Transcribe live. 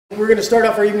we're going to start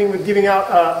off our evening with giving out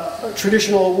a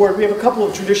traditional award. We have a couple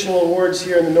of traditional awards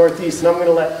here in the Northeast, and I'm going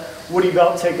to let Woody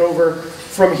Belt take over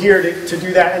from here to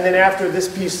do that. And then after this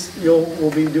piece, we'll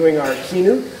be doing our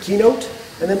keynote,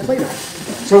 and then Play-Doh.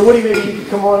 So Woody, maybe you can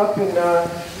come on up and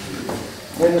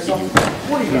win this song.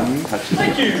 Woody Belt.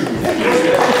 Thank you.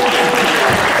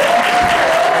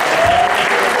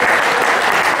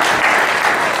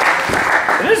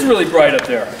 It is really bright up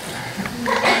there.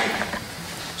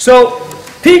 So,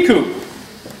 P-Coop,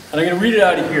 and I'm going to read it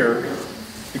out of here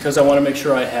because I want to make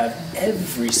sure I have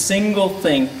every single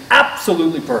thing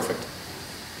absolutely perfect,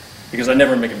 because I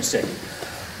never make a mistake.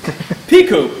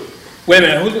 P-Coop, wait a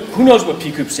minute, who knows what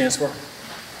P-Coop stands for?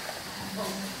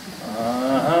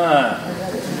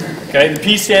 Okay, the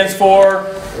P stands for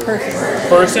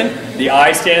person. The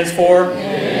I stands for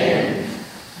in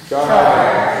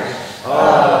charge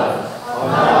of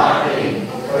unlocking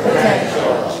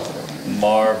potential.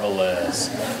 Marvelous.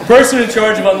 Person in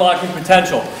charge of unlocking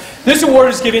potential. This award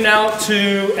is given out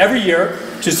to every year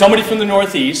to somebody from the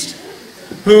Northeast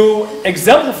who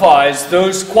exemplifies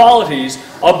those qualities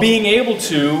of being able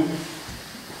to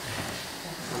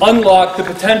unlock the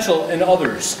potential in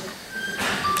others.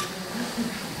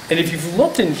 And if you've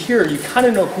looked in here, you kind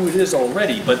of know who it is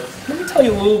already, but let me tell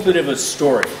you a little bit of a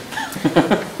story.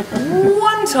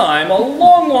 One time, a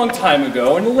long, long time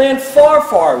ago, in a land far,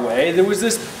 far away, there was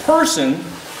this person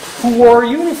who wore a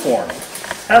uniform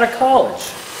at a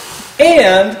college.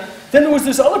 And then there was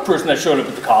this other person that showed up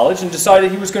at the college and decided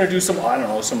he was going to do some, I don't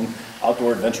know, some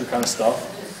outdoor adventure kind of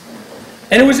stuff.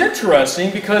 And it was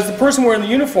interesting because the person wearing the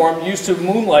uniform used to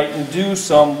moonlight and do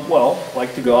some, well,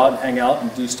 like to go out and hang out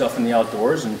and do stuff in the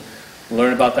outdoors and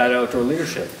learn about that outdoor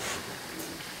leadership.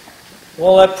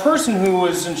 Well, that person who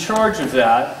was in charge of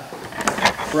that,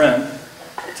 Brent,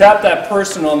 tapped that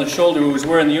person on the shoulder who was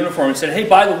wearing the uniform and said, hey,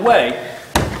 by the way,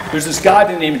 there's this guy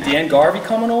by the name of Dan Garvey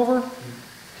coming over.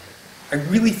 I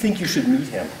really think you should meet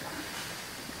him.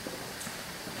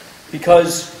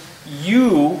 Because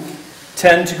you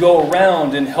tend to go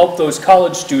around and help those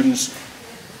college students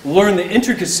learn the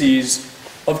intricacies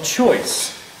of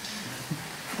choice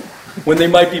when they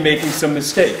might be making some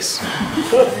mistakes.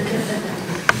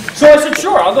 So I said,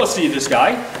 sure, I'll go see this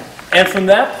guy. And from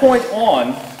that point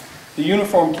on, the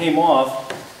uniform came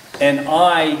off, and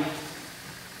I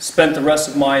spent the rest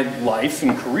of my life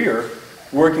and career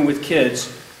working with kids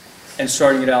and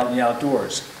starting it out in the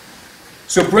outdoors.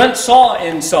 So Brent saw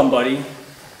in somebody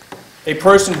a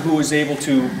person who was able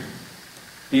to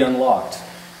be unlocked,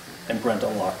 and Brent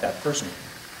unlocked that person.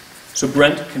 So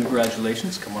Brent,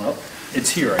 congratulations, come on up. It's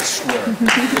here, I swear.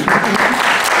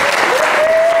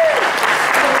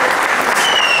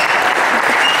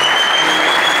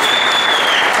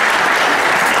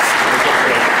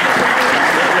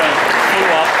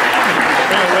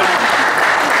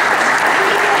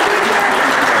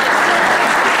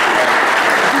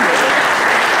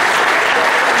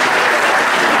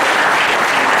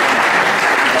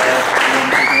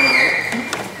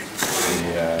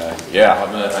 Yeah,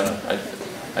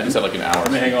 I just had like an hour.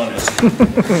 Let me hang on to this.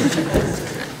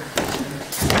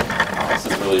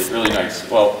 This is really nice.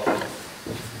 Well,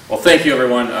 thank you,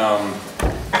 everyone.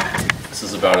 This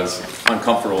is about as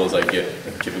uncomfortable as I get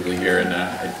typically here, and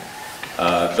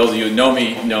those of you who know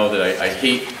me know that I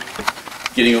hate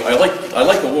getting. I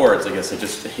like awards. I guess I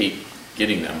just hate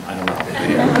getting them. I don't know.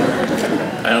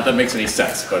 I don't know if that makes any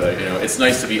sense, but you know, it's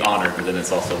nice to be honored, but then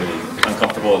it's also really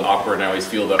uncomfortable and awkward. And I always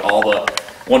feel that all the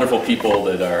wonderful people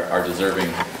that are deserving.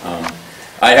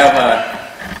 I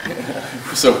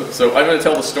have so I'm going to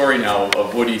tell the story now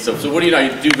of Woody. So Woody and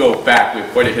I do go back. We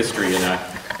have quite a history,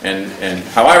 and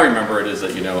how I remember it is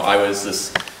that, you know, I was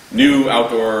this new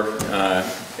outdoor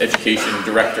education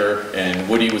director, and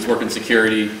Woody was working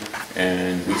security,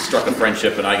 and we struck a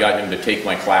friendship, and I got him to take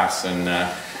my class,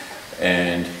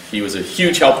 and he was a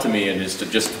huge help to me, and just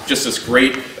this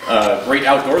great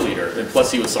outdoor leader. And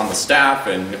plus he was on the staff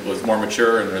and was more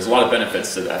mature, and there's a lot of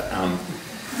benefits to that.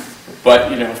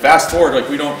 But you know, fast forward, like,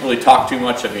 we don't really talk too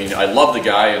much. I mean, I love the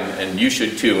guy, and you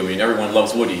should too. I mean, everyone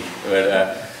loves Woody.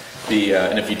 But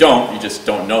and if you don't, you just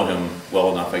don't know him well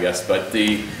enough, I guess. But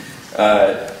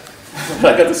I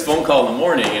got this phone call in the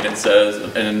morning, and it says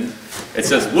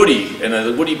Woody, and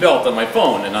a Woody Belt on my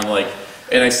phone, and I'm like.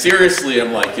 And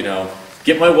I'm like, you know,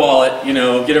 get my wallet, you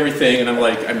know, get everything, and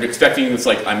I'm expecting it's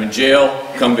like, I'm in jail,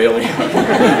 come bail me out.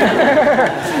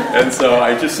 And so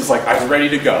I just was like, I was ready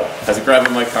to go. I was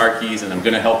grabbing my car keys, and I'm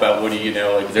going to help out Woody, you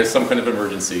know, like there's some kind of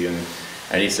emergency.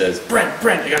 And he says, Brent,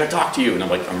 I got to talk to you. And I'm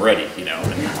like, I'm ready, you know.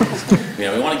 And, you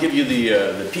know, we want to give you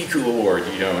the PQ award,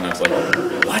 you know. And I was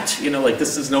like, what? You know, like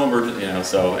this is no emergency, you know.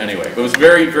 So anyway, it was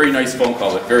very, very nice phone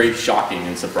call, but very shocking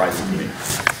and surprising to me.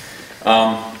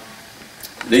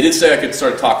 They did say I could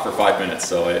sort of talk for 5 minutes,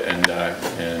 so and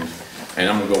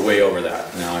I'm gonna go way over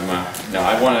that. Now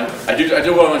I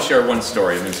do want to share one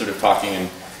story. I've been sort of talking,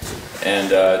 and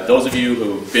those of you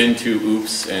who've been to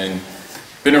OOPS and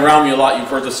been around me a lot, you've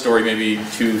heard the story maybe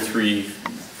 2, 3,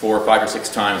 4, 5, or 6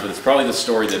 times, but it's probably the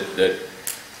story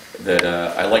that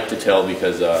I like to tell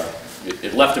because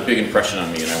it left a big impression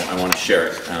on me, and I want to share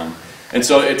it. And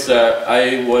so it's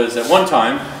I was at one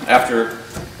time after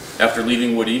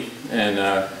leaving Woody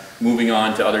and moving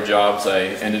on to other jobs, I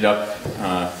ended up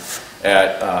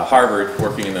at Harvard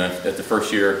working at the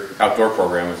first year outdoor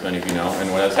program, as many of you know.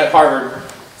 And when I was at Harvard,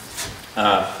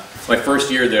 my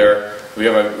first year there, we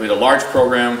had a large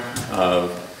program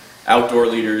of outdoor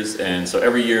leaders, and so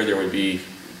every year there would be,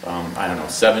 I don't know,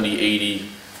 70, 80,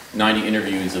 90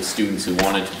 interviews of students who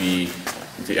wanted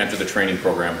to enter the training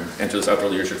program, enter this outdoor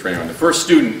leadership training program. The first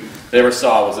student they ever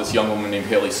saw was this young woman named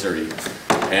Haley Surdy.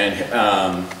 And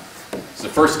so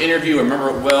the first interview, I remember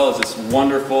it well, is this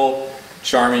wonderful,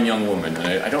 charming young woman.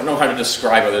 And I don't know how to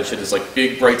describe her. She had this like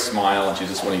big, bright smile, and she's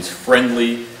just one of these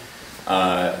friendly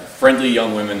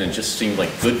young women, and just seemed like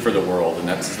good for the world. And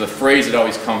that's the phrase that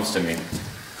always comes to me.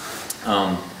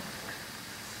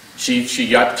 She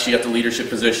got the leadership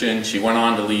position. She went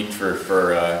on to lead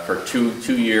for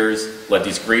 2 years, led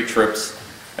these great trips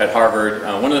at Harvard.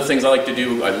 One of the things I like to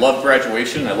do, I love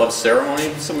graduation. I love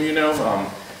ceremony, some of you know.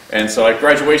 And so at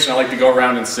graduation, I like to go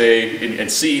around and say and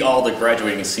see all the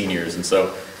graduating seniors. And so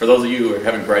for those of you who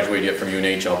haven't graduated yet from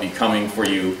UNH, I'll be coming for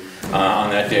you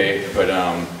on that day.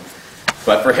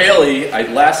 But for Haley,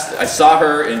 I saw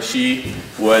her, and she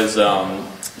was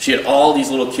she had all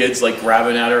these little kids like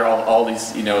grabbing at her, all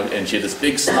these, you know, and she had this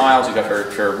big smile. She got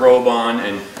her robe on,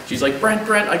 and she's like, Brent,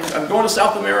 I'm going to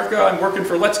South America. I'm working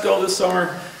for Let's Go this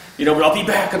summer. You know, but I'll be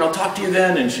back and I'll talk to you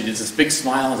then. And she did this big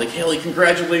smile. I was like, Haley,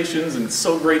 congratulations, and it's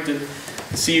so great to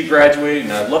see you graduate,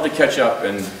 and I'd love to catch up.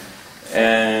 And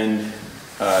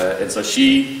so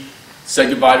she said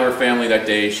goodbye to her family that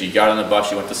day. She got on the bus.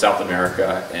 She went to South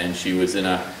America, and she was in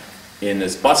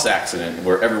this bus accident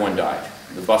where everyone died.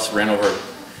 The bus went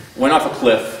off a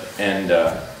cliff, and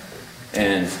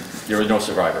there were no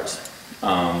survivors.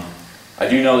 I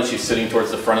do know that she's sitting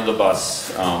towards the front of the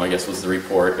bus, I guess was the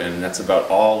report, and that's about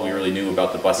all we really knew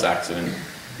about the bus accident.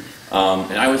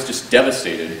 And I was just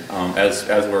devastated,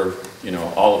 as were, you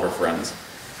know, all of her friends.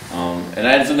 And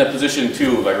I was in that position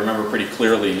too, I remember pretty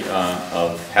clearly,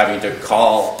 of having to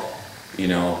call, you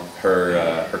know,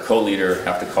 her co-leader,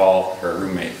 have to call her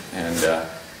roommate, and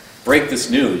break this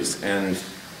news. And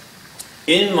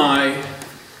in my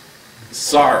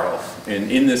sorrow,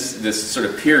 and in this sort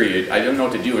of period, I didn't know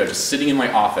what to do. I was just sitting in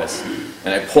my office,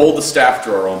 and I pulled the staff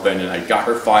drawer open, and I got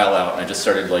her file out, and I just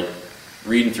started like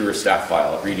reading through her staff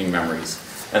file, reading memories.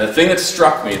 And the thing that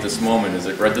struck me at this moment is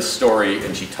I read the story,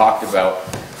 and she talked about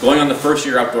going on the first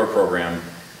year outdoor program,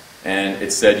 and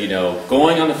it said, you know,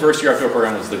 going on the first year outdoor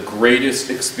program was the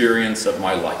greatest experience of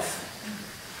my life.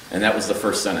 And that was the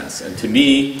first sentence. And to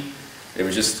me, it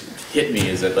was just hit me,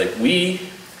 is that like we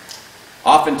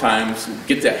oftentimes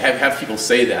get to have people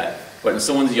say that, but in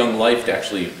someone's young life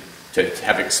to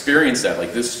have experienced that,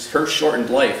 like this, her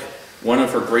shortened life, one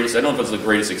of her greatest, I don't know if it was the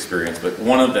greatest experience, but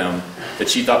one of them that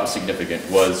she thought was significant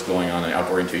was going on an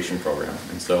outdoor orientation program.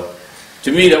 And so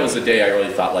to me, that was the day I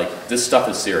really thought, like, this stuff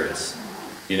is serious.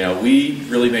 You know, we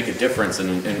really make a difference,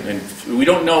 and we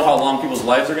don't know how long people's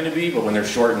lives are going to be, but when they're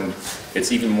shortened,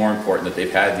 it's even more important that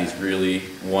they've had these really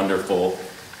wonderful,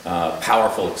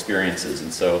 powerful experiences.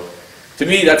 And so to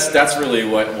me, that's really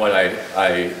what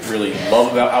I really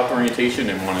love about outdoor orientation,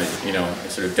 and want to, you know,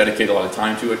 sort of dedicate a lot of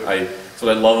time to it. That's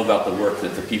what I love about the work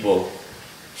that the people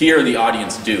here in the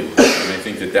audience do, and I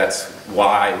think that that's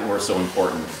why we're so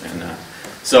important. And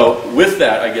so with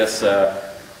that, I guess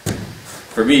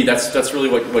for me, that's really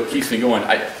what keeps me going.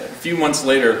 A few months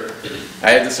later,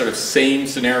 I had this sort of same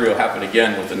scenario happen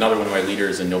again with another one of my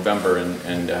leaders in November,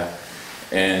 and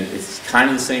it's kind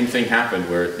of the same thing happened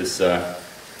where this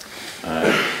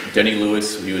Denny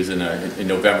Lewis, he was in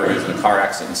November, he was in a car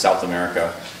accident in South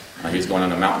America. He was going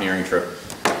on a mountaineering trip,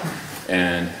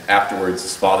 and afterwards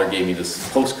his father gave me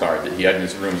this postcard that he had in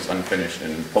his room, it's unfinished,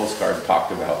 and the postcard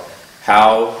talked about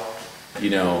how, you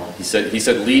know, he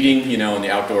said leading, you know, in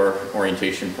the outdoor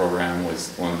orientation program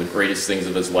was one of the greatest things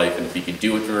of his life, and if he could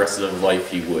do it for the rest of his life,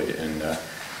 he would. And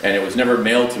it was never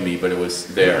mailed to me, but it was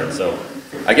there. So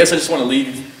I guess I just want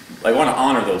to I want to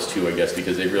honor those two, I guess,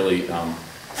 because they really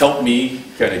help me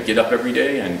kind of get up every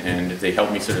day, and they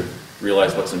help me sort of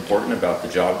realize what's important about the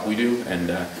job we do, and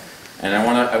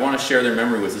I want to share their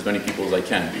memory with as many people as I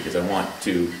can, because I want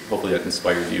to, hopefully that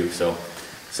inspires you. So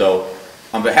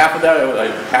on behalf of that,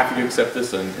 I'm happy to accept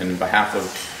this, and on behalf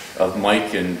of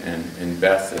Mike and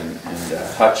Beth and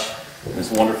Hutch, and this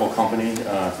wonderful company,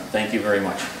 thank you very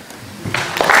much.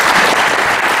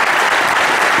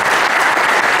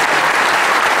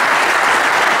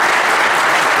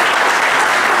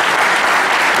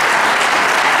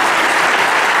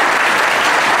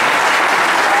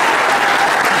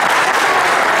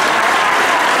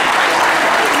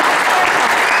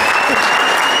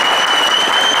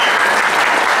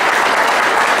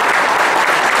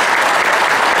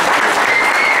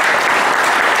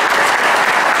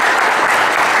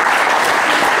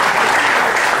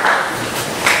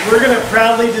 We're going to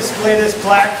proudly display this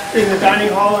plaque in the dining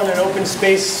hall in an open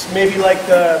space, maybe like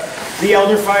the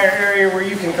Elder Fire area, where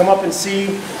you can come up and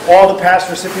see all the past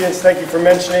recipients. Thank you for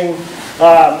mentioning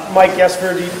Mike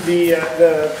Esper,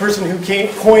 the person who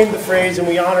coined the phrase, and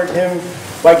we honored him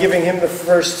by giving him the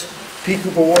first P.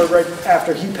 Coop Award right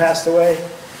after he passed away.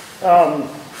 And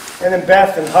then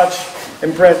Beth and Hutch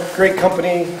and Brett, great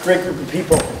company, great group of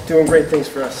people doing great things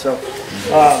for us. So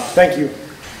thank you.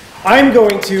 I'm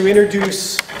going to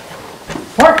introduce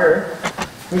Parker,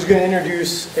 who's going to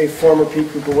introduce a former P.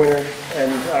 Cooper winner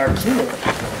and our keynote.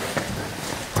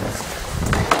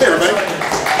 Hey, everybody.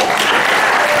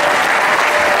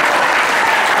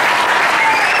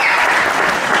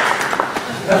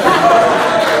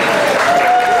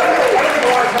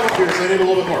 Here, so I need a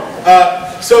little bit more.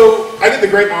 So I get the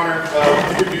great honor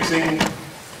of introducing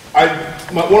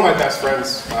one of my best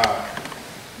friends.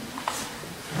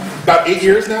 About 8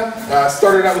 years now.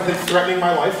 Started out with him threatening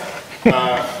my life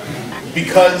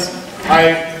because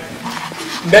I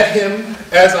met him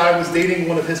as I was dating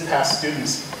one of his past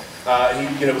students.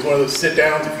 He, was one of those sit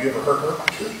downs. If you ever hurt her, I'll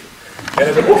kill you. And I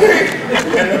was like, okay.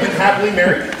 And I've been happily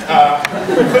married.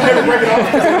 Couldn't ever break it off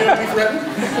because I knew I'd be threatened.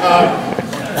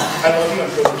 I love you. I'm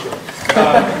so sure.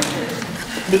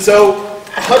 But so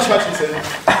Hutch Hutchinson,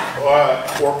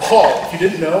 or Paul, if you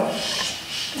didn't know.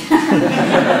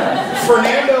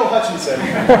 Fernando Hutchinson.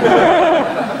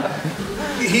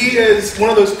 He is one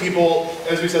of those people,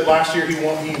 as we said last year, he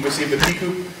received the P.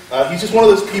 Coop. He's just one of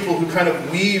those people who kind of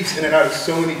weaves in and out of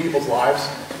so many people's lives.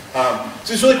 So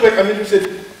just really quick, I'm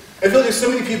interested, I feel like there's so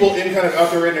many people in kind of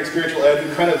outdoor ed and experiential ed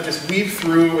who kind of just weave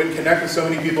through and connect with so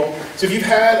many people. So if you've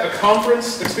had a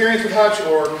conference experience with Hutch,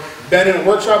 or been in a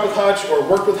workshop with Hutch, or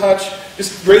worked with Hutch,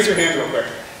 just raise your hand real quick.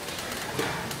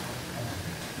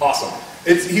 Awesome.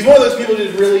 He's one of those people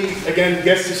that really, again,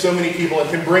 gets to so many people and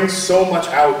can bring so much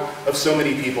out of so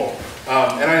many people.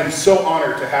 And I am so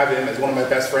honored to have him as one of my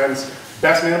best friends,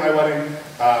 best man at my wedding.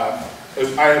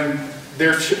 I am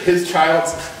his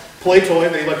child's play toy.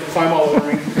 They like to climb all over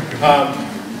me.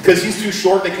 Because he's too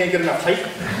short, they can't get enough height.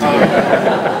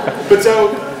 But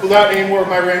so, without any more of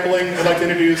my rambling, I'd like to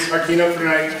introduce our keynote for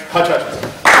tonight, Hutch Hutchinson.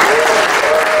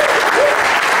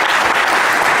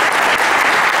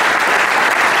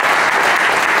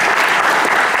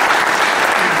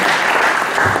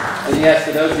 Yes,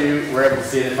 for those of you who were able to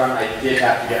see it in front, I did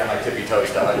have to get on my tippy toes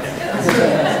to hug him.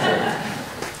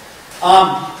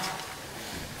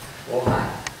 Well, hi.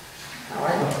 How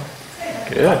are you?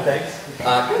 Good. Thanks.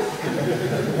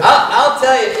 I'll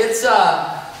tell you, it's,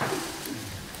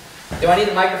 do I need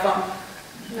a microphone?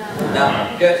 No.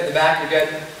 No? Good? In the back, you're good?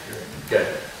 Good.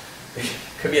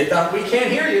 Could be a thumb. We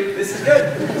can't hear you. This is good.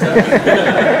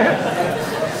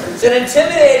 It's an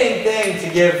intimidating thing to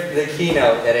give the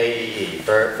keynote at AEE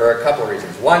for a couple of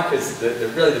reasons. One, because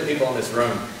really the people in this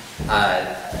room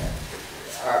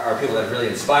are people that have really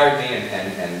inspired me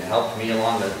and helped me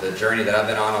along the journey that I've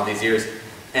been on all these years.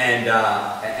 And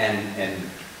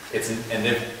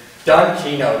they've done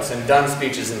keynotes and done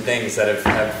speeches and things that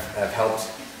have helped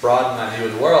broaden my view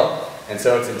of the world. And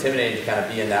so it's intimidating to kind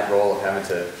of be in that role of having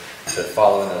to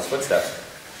follow in those footsteps.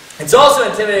 It's also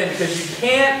intimidating because you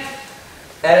can't,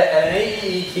 at an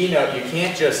AEE keynote, you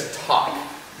can't just talk,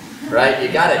 right?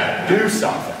 You gotta do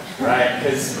something, right?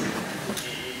 Because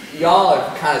y'all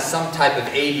are kind of some type of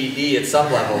ADD at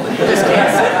some level, and you just can't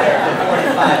sit there for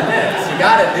 45 minutes. You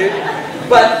gotta do,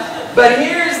 but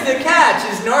here's the catch: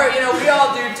 is we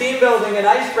all do team building and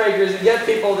icebreakers and get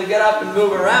people to get up and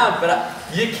move around, but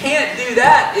you can't do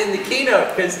that in the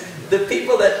keynote because the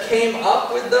people that came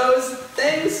up with those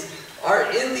things are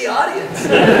in the audience. So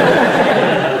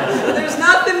there's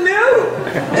nothing new.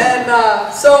 And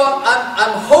so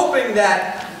I'm hoping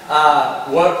that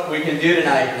what we can do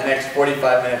tonight in the next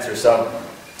 45 minutes or so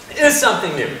is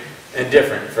something new and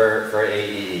different for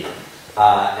AEE.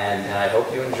 and I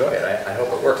hope you enjoy it. I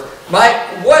hope it works.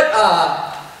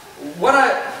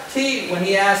 T, when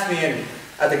he asked me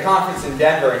at the conference in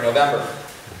Denver in November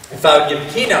if I would give a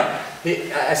keynote,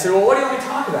 I said, well, what do you want me to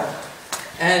talk about?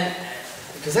 And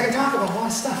because I can talk about a lot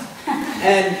of stuff.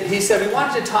 And he said, we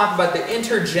wanted to talk about the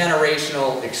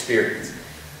intergenerational experience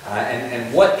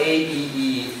and what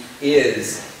AEE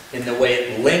is in the way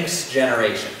it links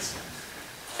generations.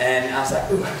 And I was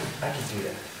like, ooh, I can do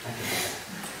that.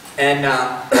 And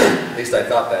at least I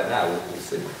thought that. Now we'll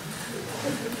see.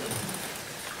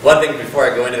 One thing before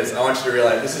I go into this, I want you to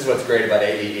realize this is what's great about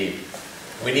AEE.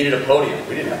 We needed a podium.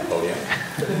 We didn't have a podium.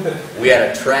 We had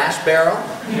a trash barrel,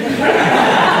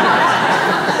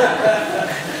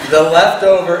 the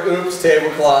leftover oops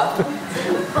tablecloth,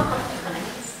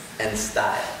 and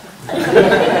style.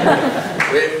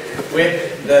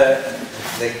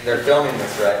 They're filming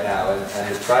this right now,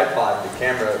 and the tripod, the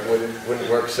camera wouldn't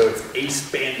work, so it's ace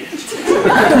bandaged. I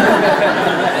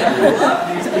love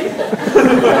these people.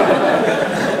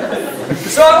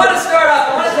 So I want to start off,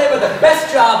 I want to tell you about the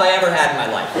best job I ever had in my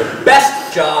life. The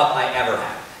best job I ever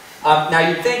had. Now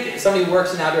you'd think somebody who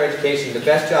works in outdoor education, the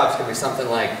best job's going to be something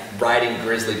like riding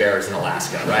grizzly bears in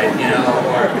Alaska, right? Or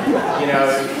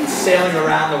sailing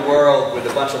around the world with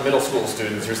a bunch of middle school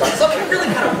students or something. Something really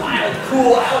kind of wild,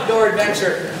 cool, outdoor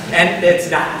adventure. And it's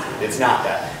not. It's not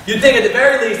that. You'd think at the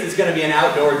very least it's going to be an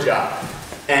outdoor job.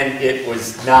 And it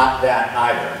was not that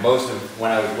either. Most of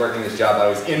when I was working this job, I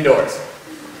was indoors.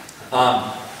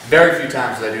 Very few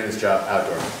times was I doing this job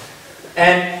outdoors.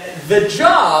 And the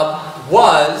job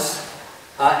was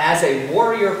as a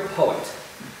warrior poet.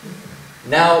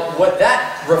 Now, what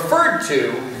that referred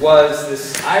to was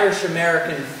this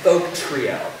Irish-American folk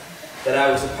trio that I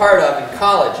was a part of in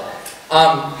college.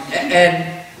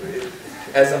 And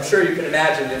as I'm sure you can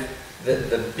imagine,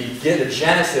 the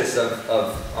genesis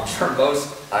of I'm sure most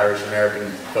Irish-American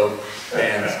folk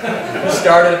bands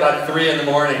started about 3 in the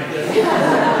morning.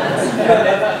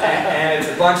 And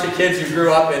it's a bunch of kids who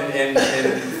grew up in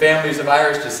families of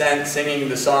Irish descent singing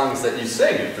the songs that you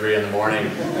sing at 3 in the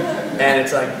morning. And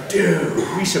it's like, dude,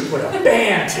 we should put a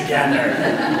band together.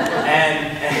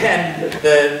 And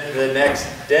the next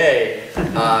day,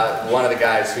 one of the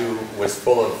guys who was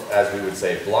full of, as we would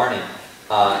say, blarney,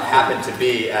 happened to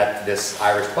be at this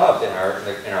Irish pub in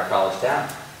our college town.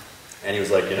 And he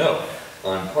was like,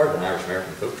 I'm part of an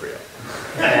Irish-American folk trio.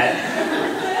 And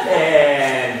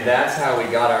that's how we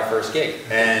got our first gig.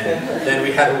 And then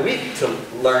we had a week to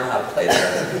learn how to play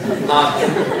there.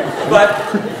 But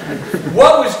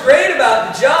what was great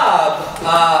about the job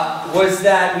was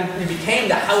that we became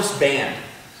the house band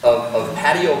of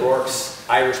Patty O'Rourke's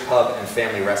Irish Pub and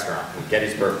Family Restaurant in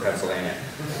Gettysburg, Pennsylvania.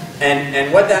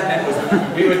 And what that meant was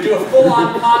we would do a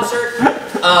full-on concert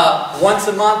once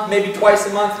a month, maybe twice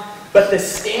a month. But the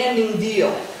standing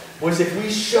deal was if we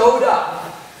showed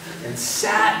up and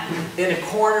sat in a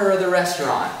corner of the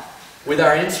restaurant with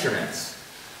our instruments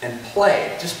and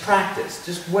played, just practice,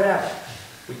 just whatever,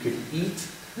 we could eat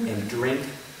and drink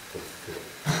for free.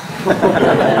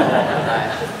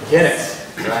 Guinness,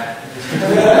 right?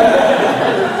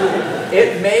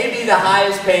 It may be the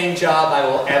highest paying job I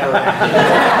will ever have.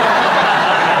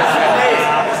 It's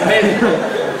amazing. It's amazing.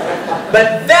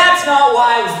 But that's not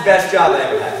why it was the best job I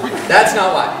ever had. That's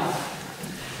not why.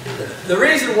 The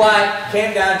reason why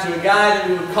came down to a guy that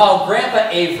we would call Grandpa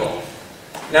Averill.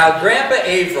 Now, Grandpa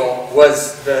Averill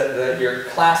was your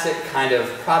classic kind of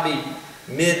probably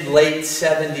mid-late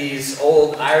 70s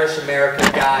old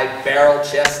Irish-American guy,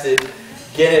 barrel-chested,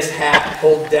 Guinness hat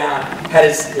pulled down, had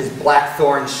his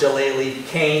blackthorn shillelagh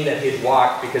cane that he'd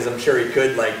walk because I'm sure he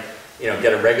could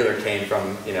get a regular cane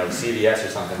from, CVS or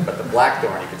something, but the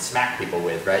blackthorn he could smack people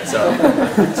with, right?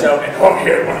 And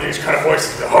here, one of these kind of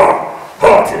voices,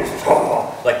 Jesus,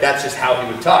 like that's just how he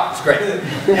would talk. It's great.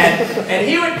 And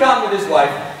he would come with his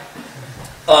wife,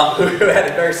 who had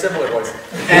a very similar voice,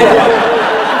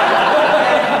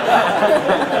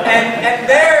 and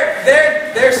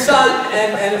their son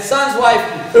and his son's wife,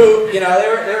 who they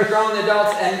were grown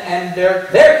adults, and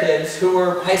their kids who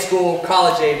were high school,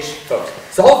 college age folks.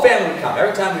 So the whole family would come.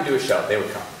 Every time we do a show, they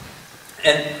would come.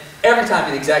 And every time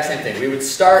we do the exact same thing. We would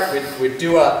start, we'd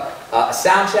do a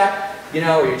sound check,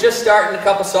 where you're just starting a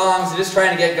couple songs, and just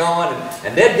trying to get going,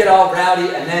 and they'd get all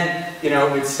rowdy, and then,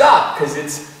 we'd stop, because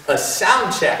it's a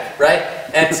sound check, right?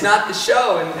 And it's not the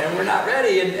show, and we're not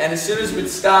ready, and as soon as we'd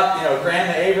stop,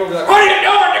 Grandma Averill would be like, what are you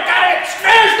doing? You gotta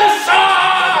finish the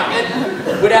song! And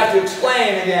we'd have to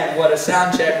explain again what a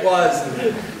sound check was,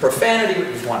 and profanity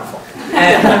was wonderful.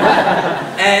 And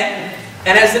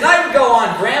as the night would go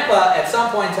on, Grandpa, at some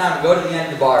point in time, would go to the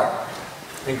end of the bar,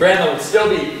 and Grandma would still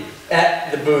be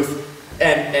at the booth,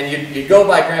 And you'd go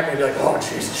by Grandpa and be like, oh,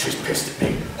 Jesus, she's pissed at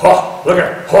me. Oh, look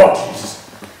at her. Oh, Jesus.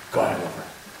 God, I love her.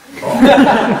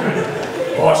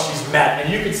 Oh, oh, she's mad.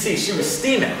 And you could see she was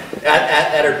steaming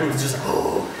at her booth, just,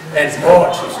 oh, and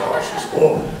God,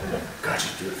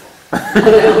 she's beautiful.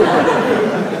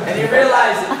 And you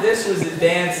realize that this was a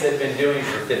dance they'd been doing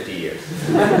for 50 years.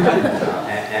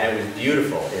 And it was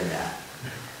beautiful in that.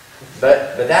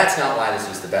 But that's not why this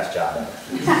was the best job ever.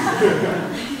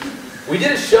 We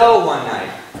did a show one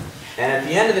night, and at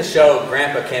the end of the show,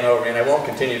 Grandpa came over, and I won't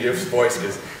continue to do his voice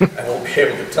because I won't be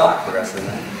able to talk the rest of the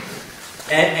night.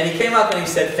 And he came up and he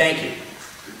said, thank you.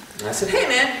 And I said, hey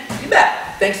man, you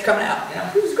bet. Thanks for coming out. You know,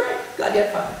 it was great. Glad you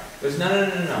had fun. He goes, no,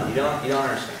 you don't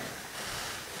understand.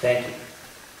 Thank you.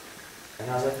 And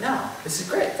I was like, no, this is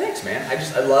great. Thanks, man. I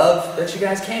love that you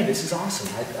guys came. This is awesome.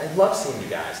 I love seeing you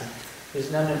guys. And he goes,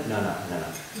 no.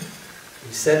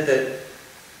 He said that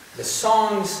the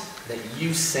songs that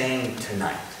you sang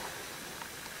tonight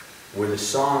were the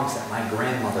songs that my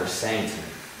grandmother sang to me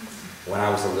when I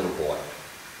was a little boy.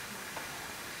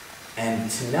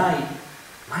 And tonight,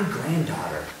 my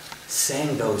granddaughter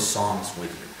sang those songs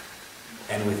with you,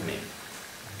 and with me,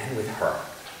 and with her.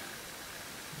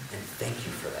 And thank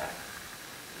you for that.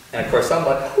 And of course, I'm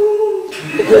like, whoo!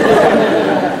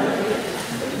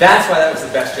 That's why that was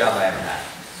the best job I ever had.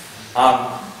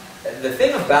 The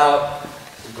thing about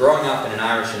growing up in an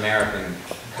Irish-American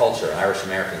culture,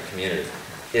 Irish-American community,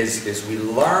 is we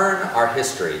learn our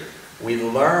history, we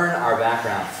learn our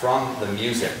background from the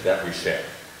music that we share.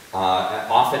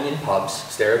 Often in pubs,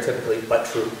 stereotypically, but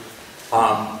true.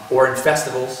 Or in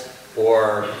festivals,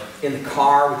 or in the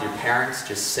car with your parents,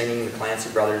 just singing the Clancy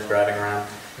Brothers driving around.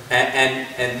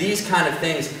 And these kind of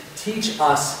things teach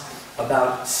us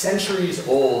about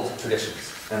centuries-old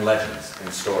traditions and legends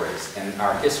and stories and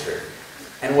our history.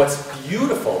 And what's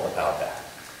beautiful about that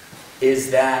is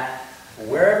that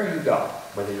wherever you go,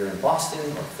 whether you're in Boston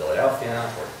or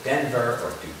Philadelphia or Denver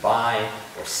or Dubai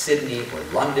or Sydney or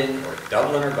London or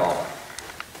Dublin or Galway,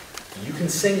 you can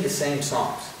sing the same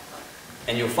songs.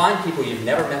 And you'll find people you've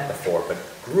never met before but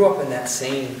grew up in that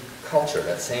same culture,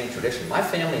 that same tradition. My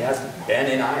family hasn't been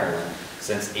in Ireland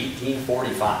since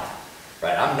 1845.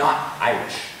 Right? I'm not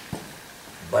Irish,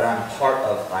 but I'm part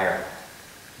of Ireland.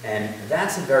 And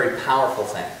that's a very powerful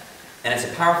thing. And it's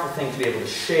a powerful thing to be able to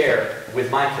share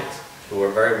with my kids, who are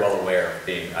very well aware of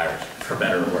being Irish, for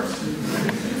better or worse.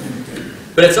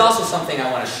 But it's also something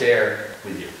I want to share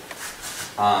with you.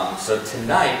 So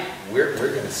tonight, we're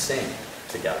going to sing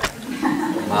together.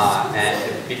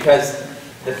 And because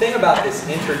the thing about this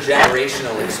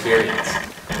intergenerational experience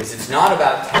is it's not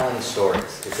about telling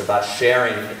stories. It's about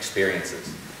sharing experiences.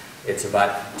 It's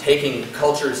about taking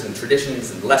cultures and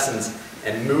traditions and lessons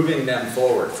and moving them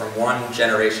forward from one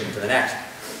generation to the next.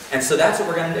 And so that's what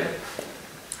we're going to do.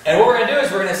 And what we're going to do is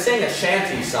we're going to sing a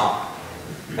shanty song.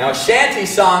 Now a shanty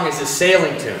song is a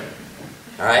sailing tune.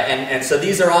 All right? And so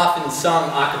these are often sung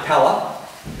a cappella,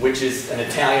 which is an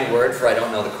Italian word for I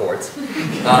don't know the chords.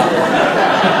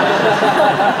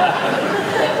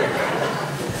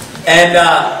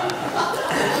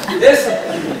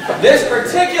 This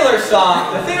particular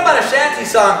song, the thing about a shanty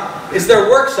song is they're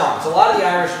work songs. A lot of the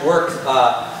Irish worked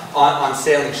on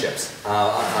sailing ships,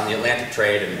 on the Atlantic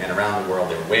trade and around the world.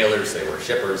 They were whalers, they were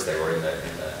shippers, they were in the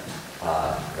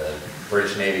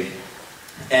British Navy.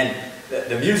 And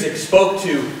the music spoke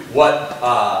to what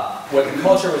the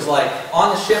culture was like on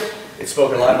the ship. It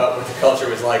spoke a lot about what the culture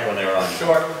was like when they were on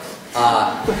shore.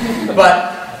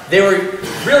 But they were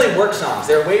really work songs.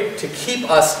 They were a way to keep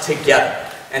us together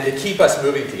and to keep us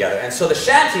moving together. And so the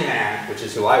shanty man, which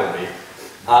is who I would be,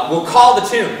 will call the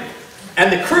tune. And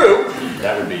the crew,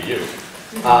 that would be you,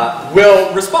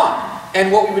 will respond. And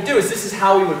what we would do is this is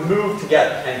how we would move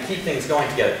together and keep things going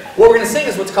together. What we're going to sing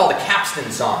is what's called a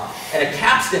capstan song. And a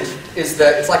capstan is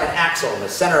it's like an axle in the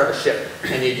center of a ship.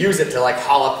 And you use it to like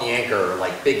haul up the anchor or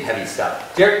like big heavy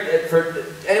stuff.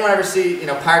 Anyone ever see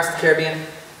Pirates of the Caribbean?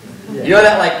 Yeah. You know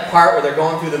that like part where they're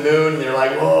going through the moon and they're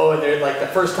like, whoa, and they're like the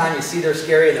first time you see they're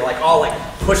scary and they're like all like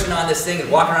pushing on this thing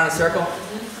and walking around in a circle?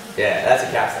 Yeah, that's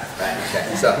a capstan, right?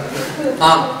 Okay.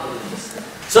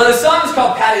 So the song is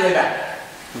called Paddy Lay Back.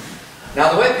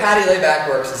 Now the way Paddy Lay Back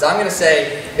works is I'm going to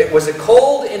say, it was a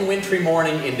cold and wintry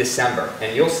morning in December,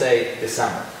 and you'll say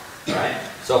December, right?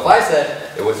 So if I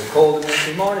said, it was a cold and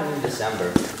wintry morning in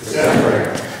December,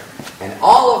 and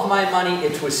all of my money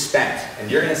it was spent,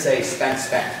 and you're going to say spent.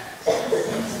 Okay.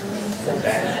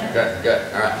 Good,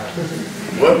 all right.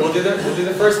 We'll do the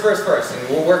first verse first, and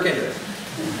we'll work into it.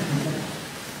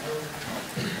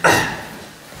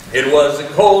 It was a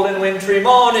cold and wintry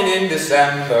morning in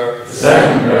December.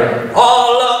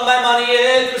 All of my money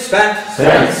it was spent.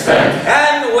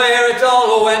 And where it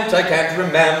all went, I can't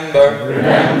remember.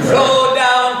 So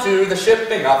down to the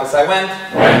shipping office I went.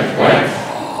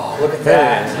 Oh, look at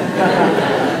that.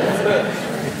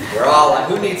 We're all like,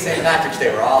 who needs St. Patrick's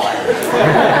Day? We're all Irish.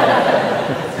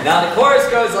 Now the chorus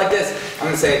goes like this. I'm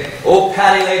going to say, oh,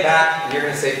 Paddy lay back, and you're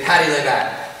going to say, Paddy lay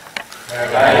back.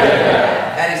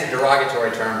 Paddy's a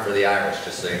derogatory term for the Irish,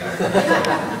 just so you know.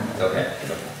 It's okay.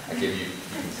 I give you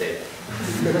can say it.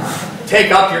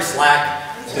 Take up your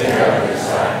slack. Take up your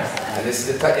slack. And this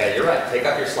is the yeah, you're right. Take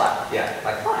up your slack. Yeah,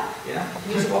 like fine, you know,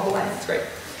 musical away. It's great.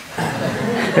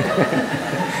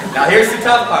 Now here's the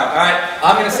tough part. All right,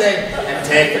 I'm gonna say, and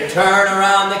take a turn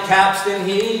around the capstan,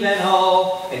 heave and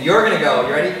ho. And you're gonna go.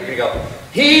 You ready? You're gonna go.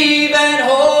 Heave and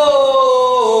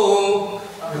ho.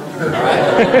 All right.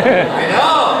 I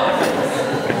know.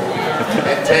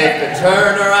 And take a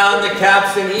turn around the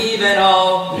capstan, heave and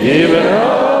ho. Heave and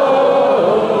ho.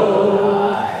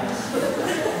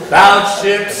 About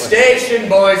ship station,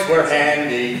 boys, we're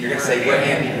handy. You're going to say, we're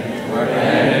handy. We're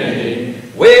handy.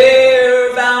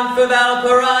 We're bound for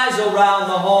Valparaiso, round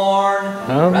the horn.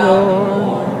 Round the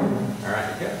horn. All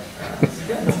right, good.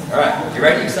 All right, you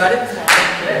ready? You excited?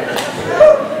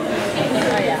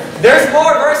 There's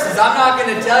more verses. I'm not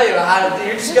going to tell you how to do.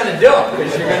 You're just going to do them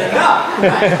because you're going to know.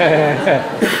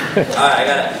 All right, I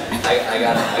got it.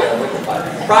 I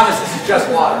promise this is just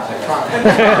water. I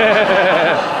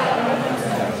promise.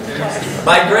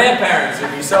 My grandparents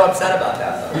would be so upset about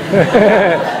that, though.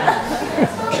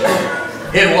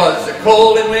 It was a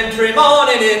cold and wintry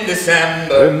morning in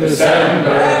December.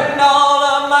 And all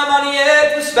of my money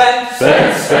it was spent.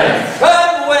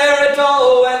 But where it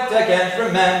all went, I can't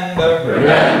remember.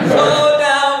 So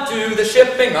down to the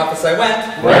shipping office I went.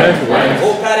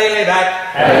 Oh, Paddy lay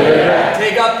back.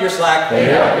 Take up your slack.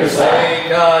 Take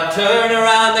a turn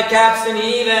around the capstan,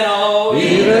 heave and ho.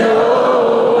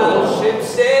 Ship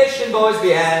station, boys, be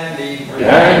handy.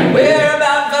 We're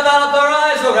bound for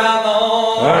Valparaiso, round the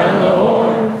horn.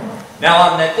 Now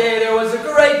on that day there was a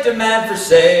great demand for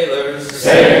sailors.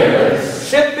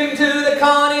 Shipping to the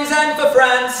colonies and for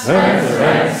France.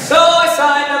 So I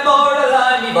signed aboard a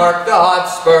line, embarked the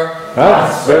Hotspur.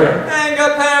 And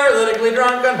got paralytically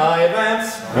drunk on my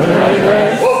advance.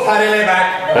 Oh, Paddy lay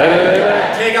back.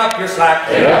 Take up your slack.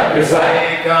 Take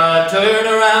a turn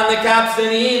around the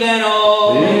capstan, heave and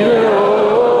ho.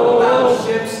 About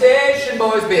ship station,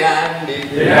 boys, be handy.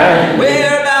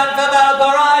 We're bound for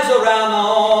Valparaiso, round the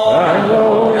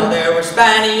horn. Now there were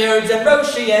Spaniards and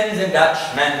Roshians and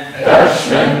Dutchmen.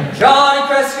 Johnny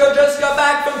Cresco just got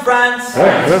back from France.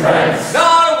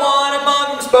 Not one among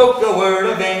them spoke a word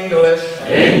of English.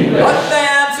 But they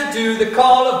answered to the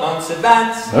call of months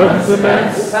advance. Oh,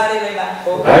 Paddy lay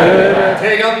back.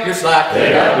 Take up your slack.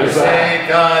 Take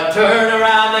a turn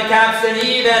around the capstan,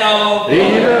 heave and ho.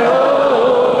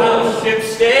 About ship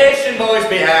station, boys,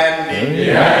 be handy.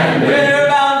 We're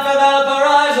bound for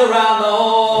Valparaiso, round the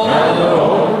horn.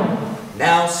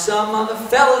 Now some of the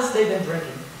fellas, they've been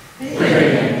drinking.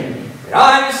 And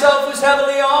I myself was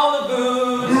heavily on the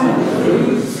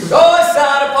booze. So I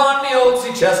sat upon me old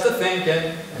sea chest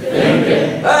a-thinking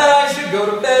that I should go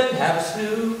to bed and have a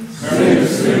snooze.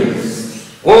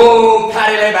 Whoa,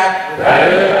 Paddy lay back.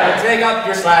 Take up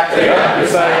your slack. Take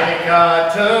a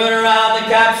turn around the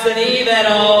capstan, heave and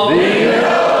ho.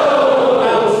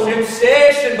 Well, ship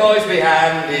station, boys, be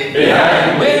handy.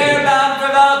 We're bound for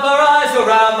Valparaiso,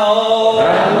 round the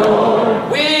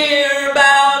horn. We're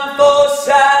bound for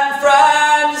San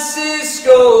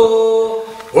Francisco,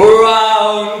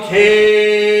 around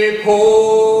Cape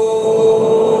Horn.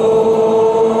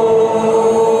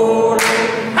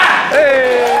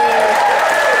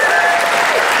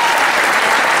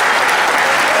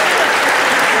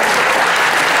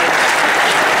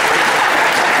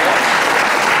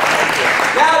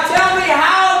 Now tell me,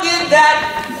 how did that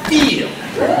feel?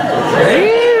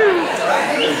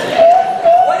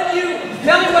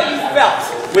 Tell me what you felt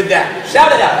with that.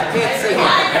 Shout it out. I can't see it.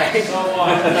 You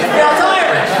felt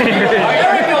Irish.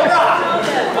 There we go, rock.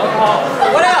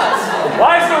 What else?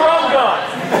 Why is the rum gone?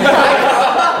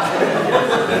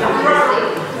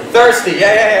 Thirsty.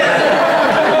 Yeah.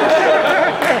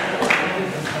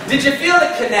 Did you feel the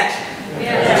connection?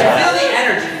 Yeah. Did you feel the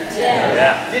energy?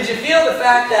 Yeah. Did you feel the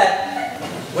fact that,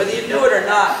 whether you knew it or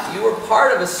not, you were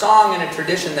part of a song and a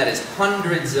tradition that is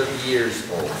hundreds of years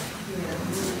old?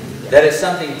 That is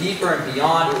something deeper and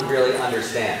beyond what we really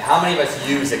understand. How many of us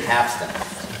use a capstan?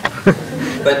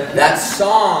 But that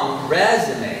song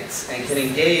resonates and can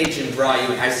engage and draw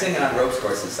you in. I sing it on ropes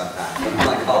courses sometimes, but I'm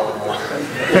like all the more.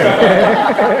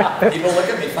 People look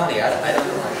at me funny. I don't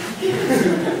know.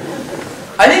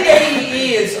 I think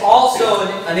AEE is also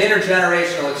an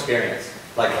intergenerational experience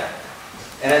like that.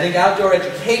 And I think outdoor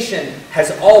education has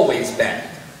always been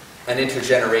an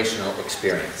intergenerational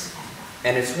experience.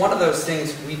 And it's one of those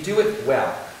things, we do it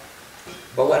well,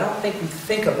 but I don't think we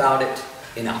think about it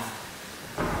enough.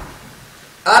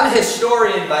 I'm a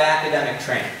historian by academic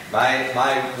training.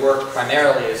 My work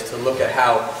primarily is to look at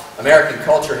how American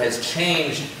culture has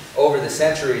changed over the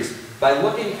centuries by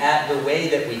looking at the way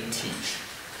that we teach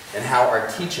and how our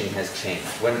teaching has changed.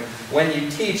 When you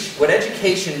teach, what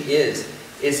education is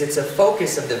it's a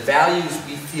focus of the values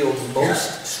we feel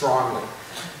most strongly.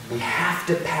 We have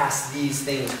to pass these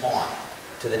things on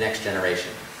to the next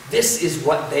generation. This is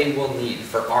what they will need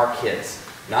for our kids,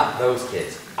 not those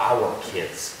kids, our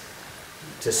kids,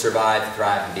 to survive,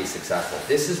 thrive, and be successful.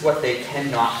 This is what they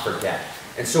cannot forget.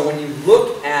 And so when you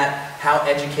look at how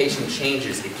education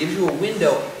changes, it gives you a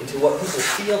window into what people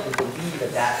feel and believe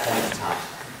at that point in time.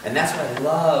 And that's what I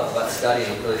love about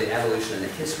studying really the evolution and the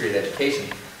history of education,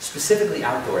 specifically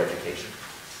outdoor education.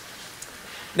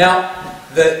 Now,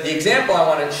 the example I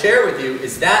want to share with you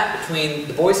is that between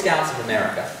the Boy Scouts of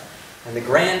America and the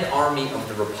Grand Army of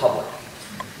the Republic.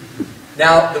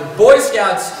 Now, the Boy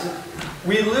Scouts,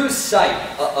 we lose sight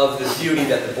of the beauty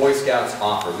that the Boy Scouts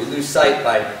offer. We lose sight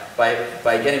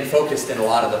by getting focused in a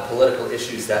lot of the political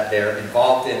issues that they're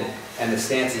involved in and the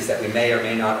stances that we may or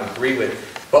may not agree with.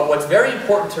 But what's very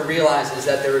important to realize is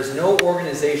that there is no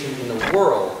organization in the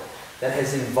world that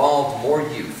has involved more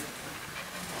youth,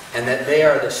 and that they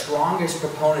are the strongest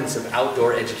proponents of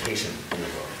outdoor education in the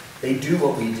world. They do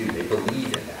what we do. They believe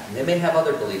in that. And they may have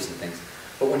other beliefs and things.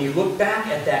 But when you look back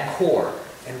at that core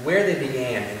and where they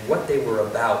began and what they were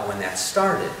about when that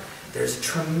started, there's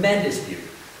tremendous beauty.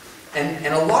 And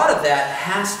a lot of that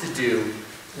has to do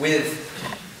with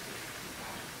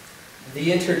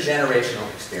the intergenerational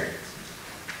experience.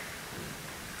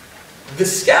 The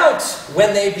Scouts,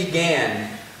 when they began,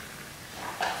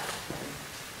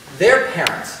 their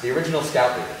parents, the original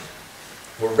Scout leaders,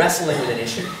 were wrestling with an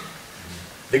issue.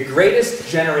 The greatest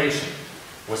generation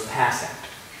was passing.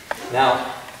 Now,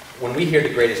 when we hear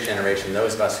the greatest generation,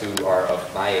 those of us who are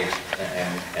of my age,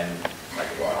 and like,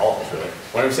 well, all of us really,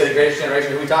 when we say the greatest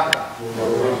generation, who are we talking about?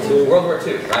 World War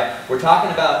II, right? We're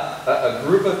talking about a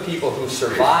group of people who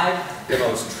survived the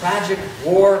most tragic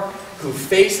war, who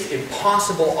faced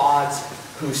impossible odds,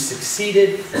 who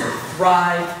succeeded, who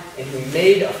thrived, and who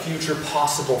made a future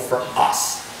possible for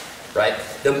us, right?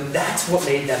 That's what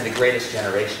made them the greatest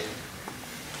generation.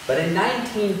 But in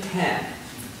 1910,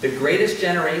 the greatest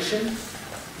generation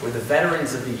were the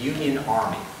veterans of the Union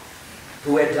Army,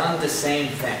 who had done the same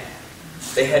thing.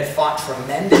 They had fought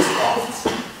tremendous odds.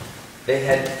 They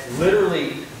had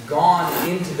literally gone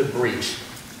into the breach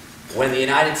when the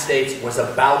United States was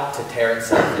about to tear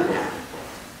itself in half.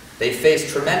 They faced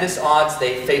tremendous odds,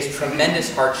 they faced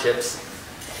tremendous hardships,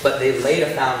 but they laid a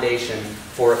foundation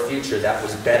for a future that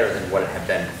was better than what it had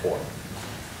been before.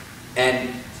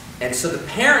 And so the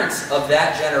parents of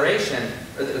that generation,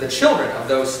 or the children of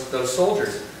those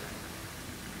soldiers,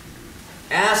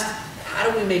 asked, how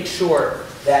do we make sure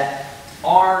that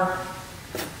our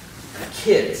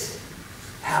kids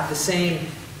have the same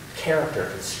character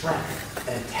and strength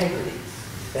and integrity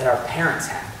that our parents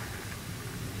had?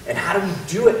 And how do we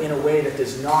do it in a way that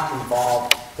does not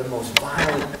involve the most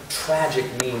violent, tragic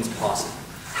means possible?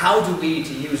 How do we,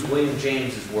 to use William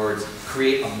James's words,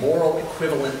 create a moral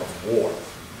equivalent of war?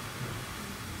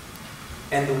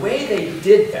 And the way they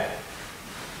did that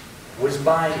was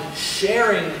by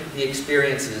sharing the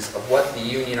experiences of what the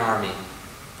Union Army,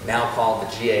 now called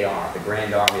the GAR, the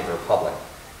Grand Army of the Republic,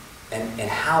 and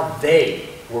how they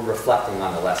were reflecting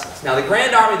on the lessons. Now, the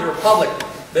Grand Army of the Republic,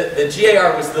 the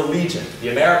GAR was the Legion, the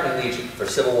American Legion for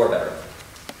Civil War veterans.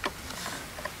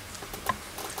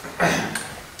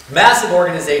 Massive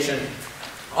organization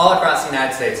all across the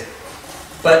United States.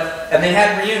 And they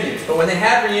had reunions. But when they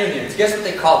had reunions, guess what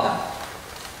they called them?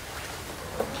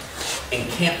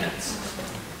 Encampments.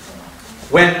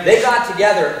 When they got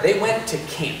together, they went to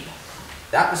camp.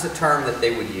 That was the term that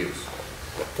they would use.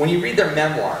 When you read their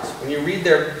memoirs, when you read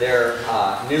their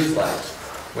newsletters,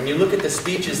 when you look at the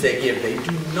speeches they give, they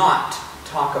do not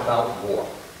talk about war.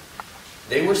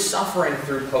 They were suffering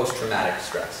through post-traumatic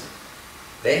stress.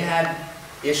 They had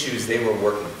issues they were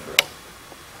working through.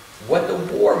 What the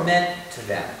war meant to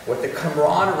them, what the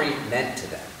camaraderie meant to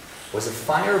them, was a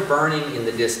fire burning in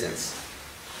the distance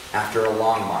after a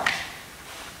long march.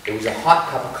 It was a hot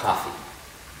cup of coffee.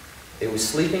 It was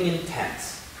sleeping in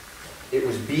tents. It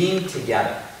was being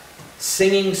together,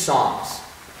 singing songs,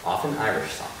 often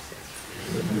Irish songs,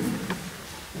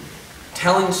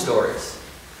 telling stories,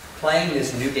 playing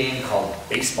this new game called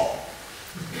baseball.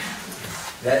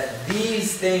 that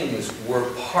these things were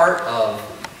part of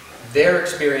their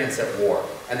experience at war,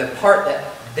 and the part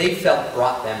that they felt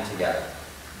brought them together.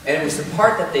 And it was the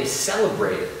part that they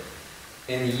celebrated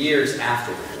in the years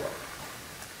after the war.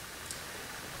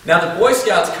 Now the Boy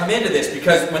Scouts come into this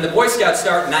because when the Boy Scouts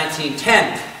start in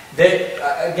 1910,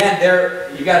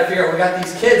 you got to figure out, we got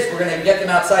these kids, we're going to get them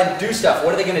outside and do stuff.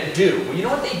 What are they going to do? Well, you know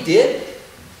what they did?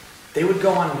 They would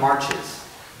go on marches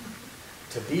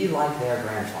to be like their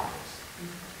grandfathers.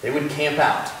 They would camp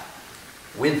out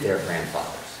with their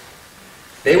grandfathers.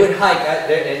 They would hike.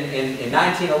 In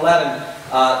 1911,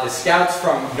 the scouts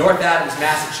from North Adams,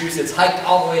 Massachusetts, hiked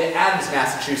all the way to Adams,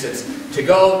 Massachusetts, to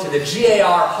go to the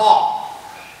GAR Hall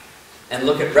and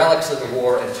look at relics of the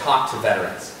war and talk to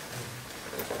veterans.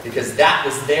 Because that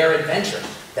was their adventure.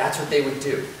 That's what they would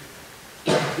do.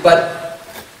 But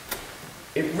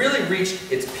it really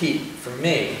reached its peak for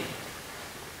me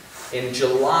in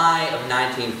July of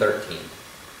 1913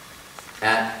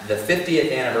 at the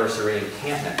 50th anniversary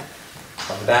encampment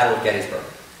of the Battle of Gettysburg.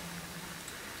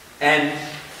 And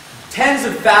tens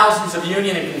of thousands of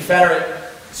Union and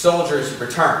Confederate soldiers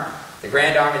returned. The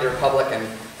Grand Army of the Republic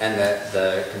and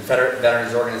the Confederate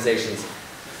Veterans Organizations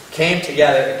came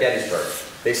together at Gettysburg.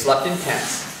 They slept in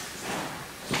tents.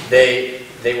 They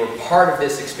were part of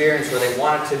this experience where they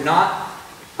wanted to not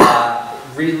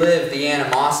relive the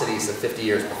animosities of 50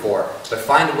 years before, but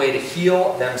find a way to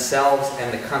heal themselves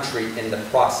and the country in the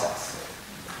process.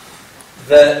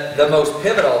 The most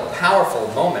pivotal, powerful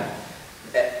moment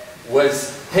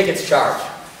was Pickett's Charge,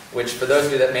 which for those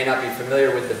of you that may not be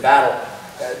familiar with the battle,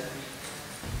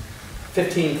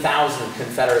 15,000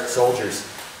 Confederate soldiers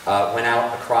went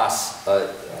out across a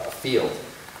field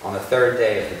on the third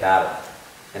day of the battle.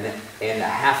 And in a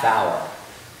half hour,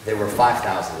 there were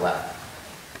 5,000 left.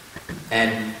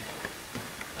 And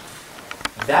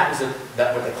that was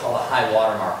what they call a high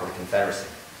watermark for the Confederacy.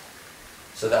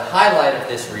 So the highlight of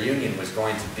this reunion was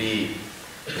going to be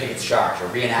Pickett's Charge, or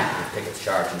reenactment of Pickett's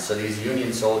Charge. And so these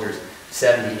Union soldiers,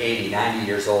 70, 80, 90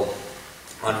 years old,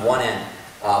 on one end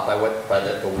by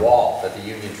the wall that the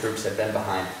Union troops had been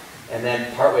behind. And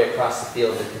then partway across the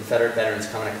field, the Confederate veterans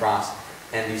coming across.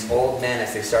 And these old men,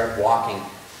 as they started walking,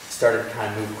 started to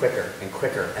kind of move quicker and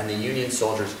quicker. And the Union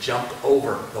soldiers jumped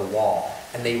over the wall.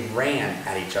 And they ran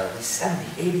at each other. These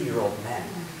 70, 80-year-old men.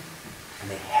 And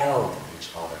they held each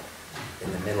other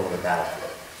in the middle of the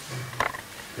battlefield.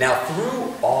 Now,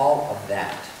 through all of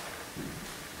that,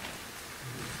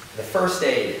 the first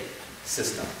aid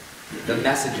system, the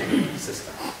messaging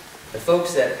system, the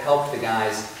folks that helped the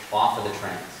guys off of the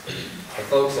trains, the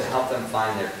folks that helped them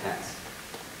find their tents,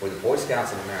 were the Boy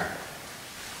Scouts of America.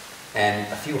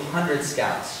 And a few hundred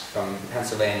scouts from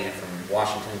Pennsylvania, from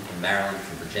Washington, from Maryland,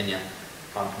 from Virginia,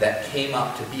 that came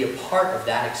up to be a part of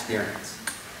that experience,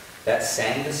 that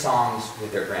sang the songs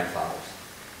with their grandfathers,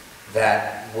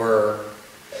 that were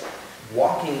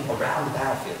walking around the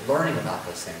battlefield, learning about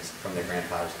those things from their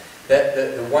grandfathers.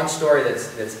 The one story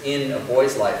that's in a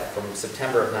boy's life from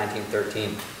September of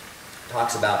 1913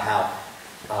 talks about how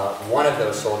one of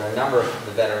those soldiers, a number of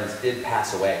the veterans did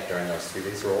pass away during those 3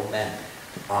 days. These were old men.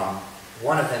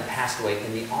 One of them passed away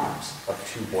in the arms of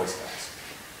 2 Boy Scouts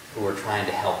who were trying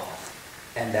to help them.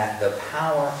 And that the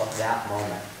power of that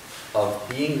moment, of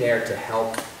being there to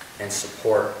help and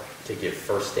support, to give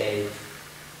first aid,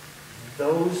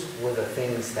 those were the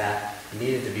things that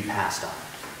needed to be passed on.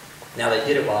 Now, they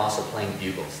did it while also playing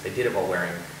bugles. They did it while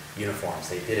wearing uniforms.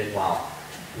 They did it while,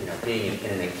 being in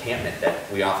an encampment that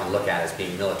we often look at as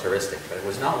being militaristic. But it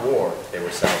was not war they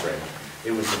were celebrating.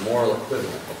 It was the moral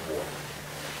equivalent of war.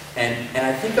 And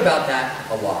I think about that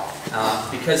a lot.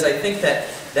 Because I think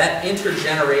that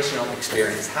intergenerational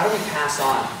experience, how do we pass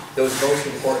on those most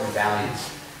important values,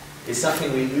 is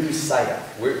something we lose sight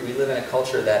of. We live in a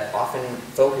culture that often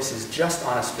focuses just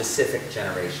on a specific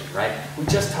generation, right? We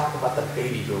just talk about the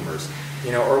baby boomers,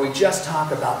 or we just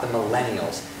talk about the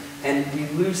millennials. And we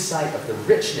lose sight of the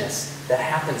richness that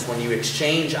happens when you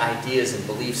exchange ideas and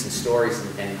beliefs and stories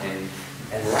and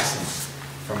lessons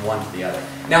from one to the other.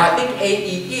 Now, I think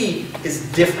AEE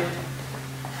is different.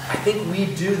 I think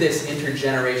we do this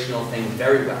intergenerational thing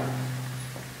very well.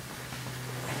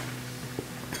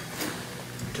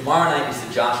 Tomorrow night is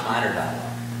the Josh Minor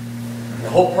Dialogue. And the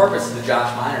whole purpose of the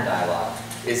Josh Minor Dialogue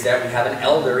is that we have an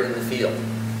elder in the field.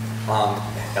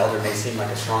 Elder may seem like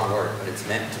a strong word, but it's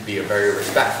meant to be a very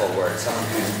respectful word, someone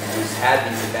who's had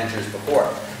these adventures before.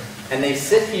 And they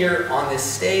sit here on this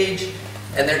stage,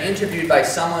 and they're interviewed by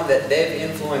someone that they've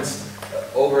influenced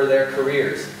over their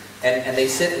careers. And they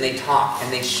sit and they talk,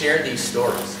 and they share these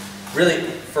stories. Really,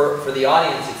 for the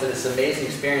audience, it's this amazing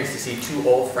experience to see 2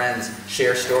 old friends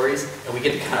share stories, and we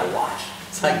get to kind of watch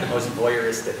It's like the most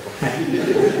voyeuristic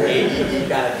AEE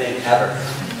kind of thing ever.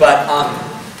 But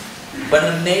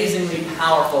an amazingly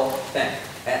powerful thing.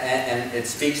 And it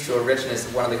speaks to a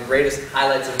richness. One of the greatest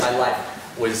highlights of my life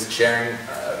was sharing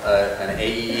an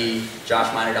AEE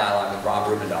Josh Minor dialogue with Rob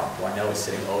Rubendahl, who I know is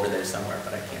sitting over there somewhere,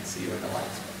 but I can't see you in the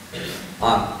lights.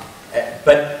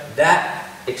 But that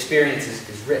experience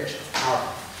is rich, it's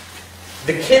powerful.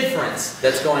 The kidference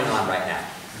that's going on right now,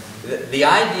 the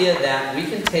idea that we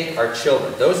can take our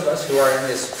children, those of us who are in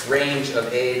this range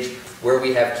of age where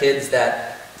we have kids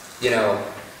that,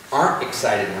 aren't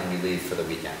excited when we leave for the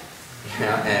weekend,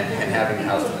 and having the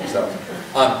house to themselves.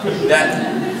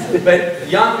 But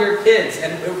younger kids,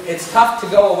 and it's tough to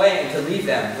go away and to leave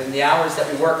them in the hours that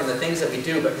we work and the things that we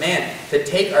do, but man, to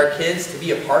take our kids to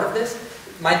be a part of this.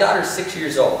 My daughter's 6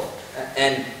 years old,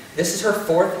 and this is her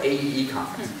 4th AEE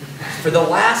conference. For the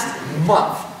last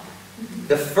month,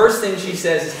 the first thing she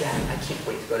says is, Dad, I can't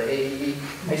wait to go to AEE.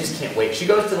 I just can't wait. She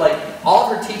goes to all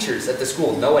of her teachers at the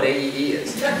school know what AEE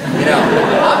is. I'm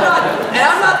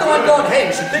not the one going, hey,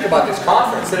 you should think about this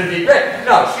conference, it'd be great.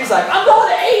 No, she's like, I'm going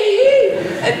to AEE.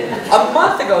 And a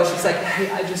month ago, she's like, hey,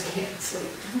 I just can't sleep.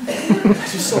 I'm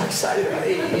just so excited about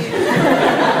AEE.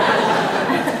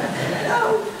 I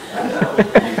know.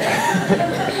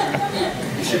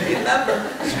 You should be a member.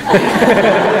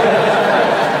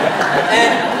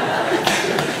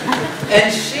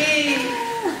 And she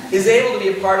is able to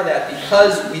be a part of that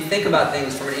because we think about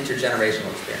things from an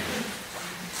intergenerational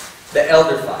experience. The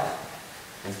elder fire,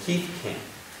 and Keith came.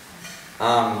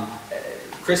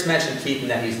 Chris mentioned Keith and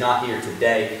that he's not here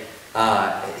today.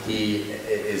 He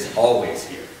is always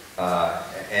here.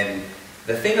 And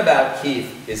the thing about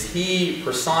Keith is he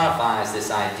personifies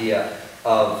this idea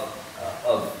of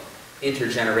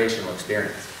intergenerational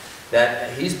experience.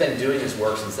 That he's been doing his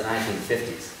work since the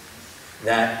 1950s.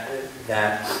 That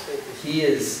he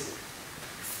is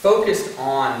focused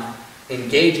on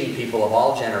engaging people of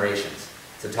all generations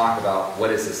to talk about what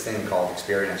is this thing called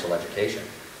experiential education.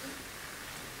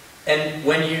 And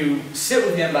when you sit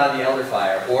with him by the elder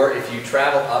fire, or if you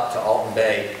travel up to Alton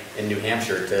Bay in New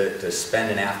Hampshire to spend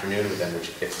an afternoon with him,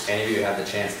 which if any of you have the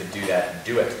chance to do that,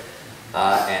 do it.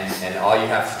 And all you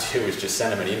have to do is just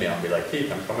send him an email and be like,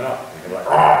 Keith, I'm coming up. And he'll be like,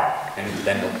 "Arr!" And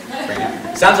then he'll bring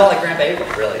it. Sounds all like Grandpa Abel,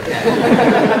 really. Yeah.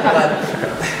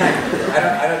 But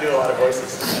I don't do a lot of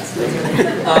voices.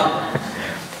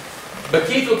 But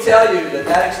Keith will tell you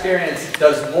that experience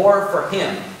does more for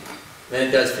him than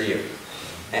it does for you.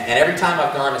 And every time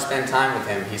I've gone to spend time with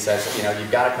him, he says,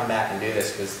 you've got to come back and do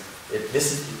this because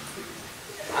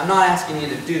I'm not asking you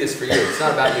to do this for you. It's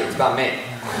not about you. It's about me.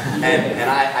 And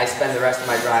I spend the rest of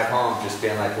my drive home just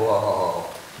being like, whoa,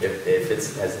 if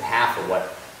it's as half of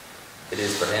what it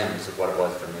is for him as what it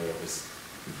was for me, it was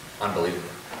unbelievable.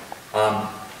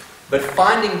 But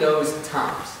finding those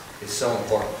times is so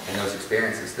important in those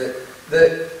experiences.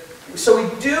 So we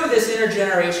do this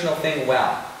intergenerational thing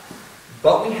well,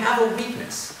 but we have a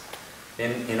weakness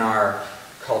in our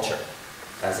culture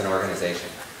as an organization.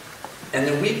 And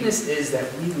the weakness is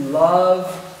that we love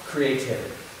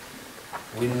creativity.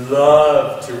 We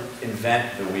love to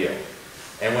invent the wheel.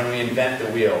 And when we invent the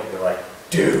wheel, we're like,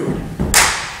 dude,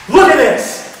 look at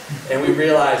this! And we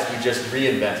realize we just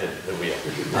reinvented the wheel.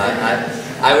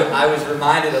 I was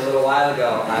reminded a little while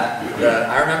ago,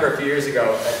 I remember a few years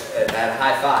ago at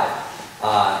High Five,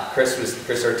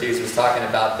 Chris Ortiz was talking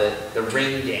about the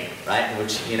ring game, right? In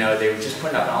which, they were just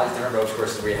putting up all these different ropes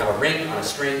courses where you have a ring on a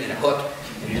string and a hook,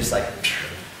 and you just like,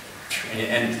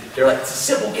 and they're like, it's a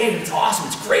simple game, it's awesome,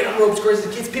 it's great on ropes courses,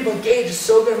 the kids, people engage, it's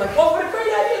so good. I'm like, whoa, what a great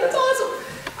idea, that's awesome.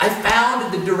 I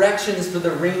found the directions for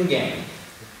the ring game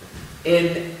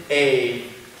in it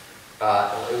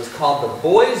was called The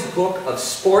Boys Book of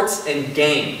Sports and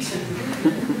Games,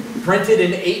 printed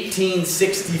in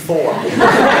 1864.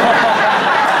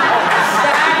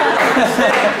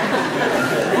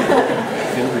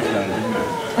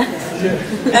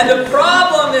 And the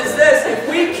problem is this, if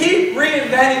we keep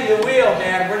reinventing the wheel,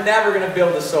 man, we're never going to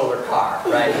build a solar car,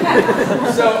 right?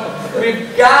 So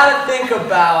we've got to think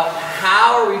about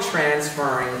how are we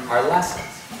transferring our lessons?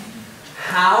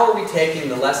 How are we taking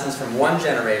the lessons from one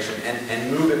generation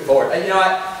and move it forward?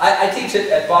 I teach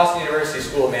at Boston University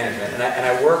School of Management, and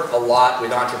I work a lot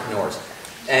with entrepreneurs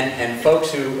and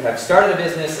folks who have started a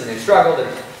business and they've struggled,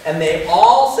 and they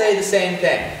all say the same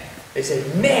thing. They say,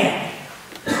 man,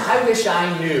 I wish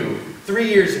I knew 3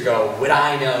 years ago what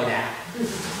I know now.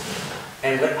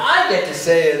 And what I get to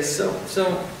say is, so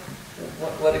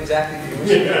what exactly do you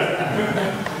wish you knew?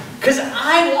 Because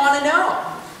I want to know.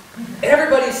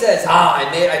 Everybody says,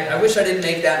 I wish I didn't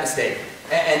make that mistake.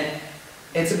 And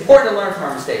it's important to learn from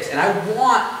our mistakes. And I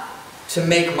want to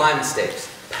make my mistakes.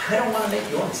 I don't want to make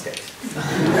your mistakes.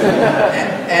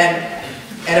 and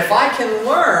if I can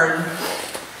learn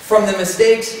from the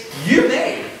mistakes you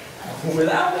made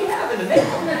without me having to make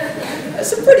them,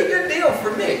 that's a pretty good deal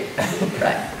for me.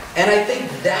 Right? And I think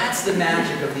that's the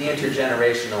magic of the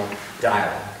intergenerational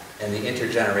dialogue and the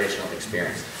intergenerational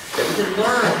experience. That we can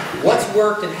learn what's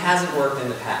worked and hasn't worked in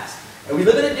the past. And we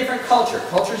live in a different culture.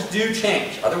 Cultures do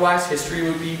change. Otherwise, history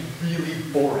would be really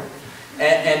boring.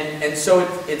 And so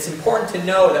it's important to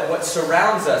know that what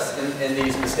surrounds us in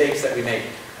these mistakes that we make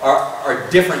are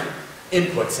different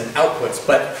inputs and outputs,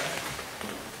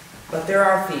 but there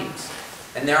are themes.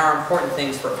 And there are important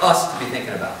things for us to be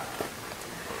thinking about.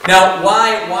 Now,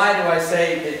 why do I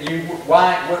say that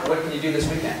what can you do this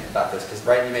weekend about this? Because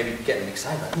you may be getting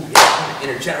excited about, ooh, yeah,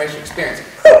 intergenerational experience.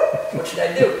 What should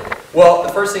I do? Well, the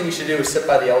first thing you should do is sit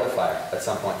by the elder fire at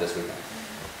some point this weekend.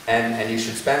 And you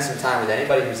should spend some time with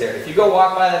anybody who's there. If you go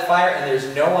walk by that fire and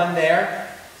there's no one there,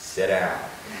 sit down.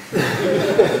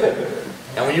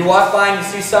 And when you walk by and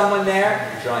you see someone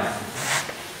there, join them.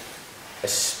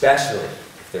 Especially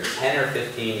if they're 10 or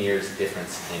 15 years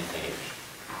difference in age.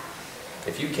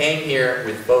 If you came here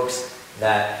with folks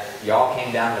that y'all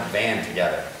came down in a van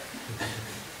together,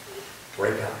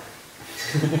 break up.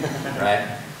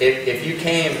 Right? If you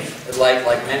came,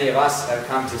 like many of us have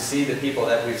come to see the people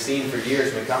that we've seen for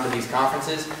years when we come to these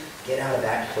conferences, get out of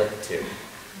that clique too.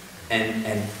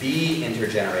 And be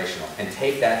intergenerational and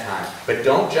take that time. But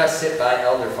don't just sit by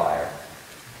elder fire.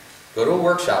 Go to a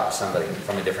workshop with somebody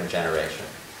from a different generation.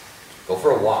 Go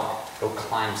for a walk. Go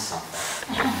climb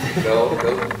something. Go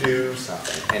do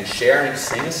something. And share and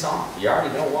sing a song. You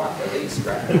already know one, at least,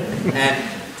 right?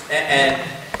 And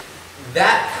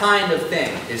that kind of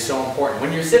thing is so important.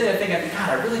 When you're sitting there thinking, God,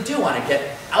 I really do want to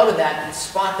get out of that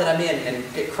spot that I'm in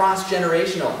and get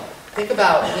cross-generational. Think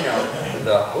about,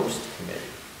 the host committee.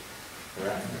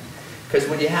 Right? Because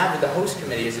what you have with the host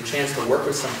committee is a chance to work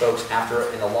with some folks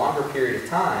in a longer period of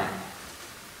time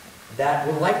that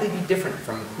will likely be different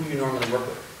from who you normally work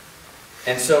with.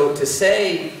 And so to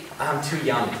say, I'm too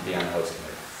young to be on the host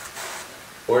committee,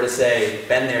 or to say,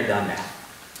 been there, done that,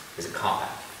 is a cop-out.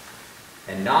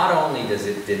 And not only does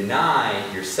it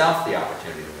deny yourself the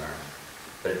opportunity to learn,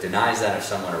 but it denies that of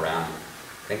someone around you.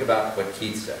 Think about what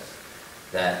Keith says,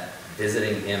 that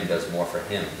visiting him does more for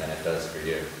him than it does for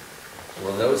you.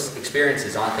 Well, those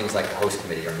experiences on things like the host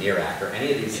committee or NERAC or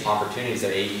any of these opportunities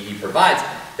that AEE provides,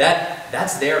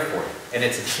 that's there for you. And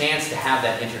it's a chance to have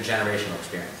that intergenerational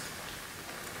experience.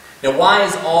 Now, why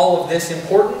is all of this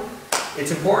important?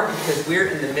 It's important because we're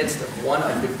in the midst of one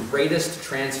of the greatest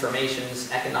transformations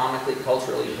economically,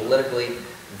 culturally, politically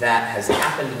that has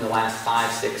happened in the last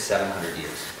 500, 600, 700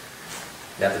 years.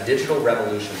 That the digital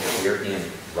revolution that we're in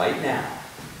right now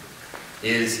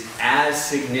is as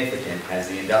significant as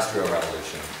the Industrial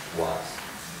Revolution was.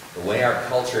 The way our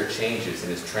culture changes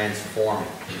and is transforming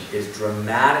is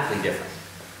dramatically different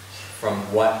from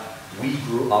what we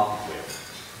grew up with.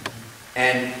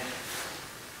 And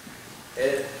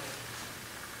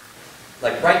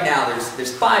right now,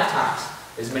 there's 5 times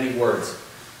as many words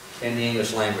in the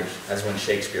English language as when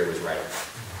Shakespeare was writing.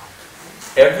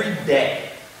 Every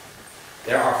day,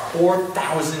 there are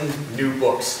 4,000 new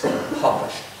books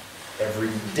published.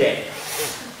 Every day.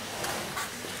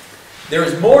 There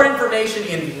is more information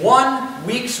in 1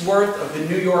 week's worth of the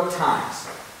New York Times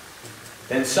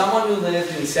than someone who lived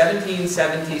in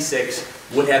 1776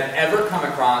 would have ever come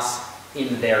across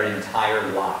in their entire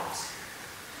lives.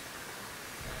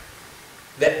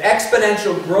 The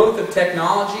exponential growth of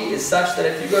technology is such that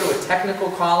if you go to a technical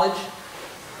college,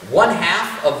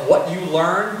 1/2 of what you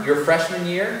learn your freshman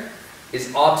year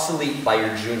is obsolete by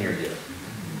your junior year.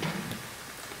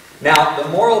 Now, the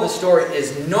moral of the story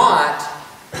is not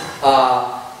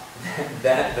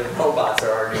that the robots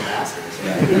are our new masters.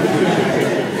 Right?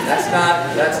 That's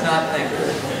not the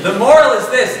thing. The moral is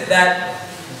this, that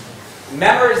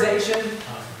memorization,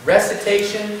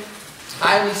 recitation,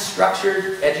 highly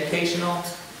structured educational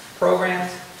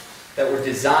programs that were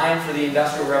designed for the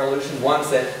Industrial Revolution,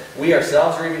 ones that we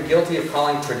ourselves are even guilty of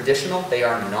calling traditional, they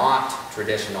are not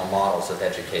traditional models of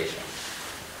education.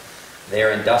 They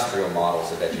are industrial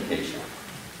models of education.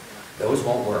 Those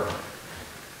won't work.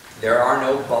 There are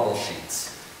no bubble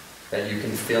sheets that you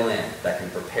can fill in that can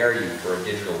prepare you for a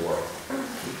digital world.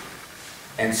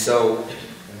 And so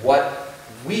what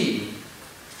we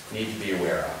need to be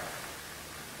aware of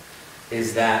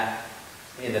is that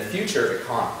in the future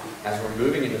economy, as we're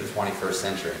moving into the 21st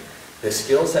century, the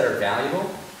skills that are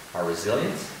valuable are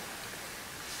resilience,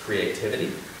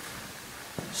 creativity,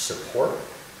 support,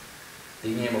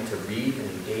 being able to read and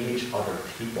engage other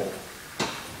people,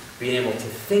 being able to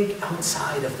think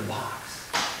outside of the box,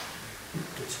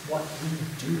 It's what we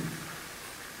do.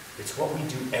 It's what we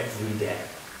do every day.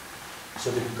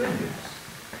 So the good news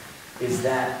is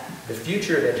that the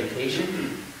future of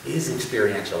education is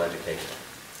experiential education.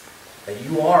 That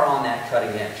you are on that cutting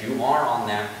edge. You are on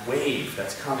that wave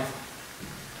that's coming.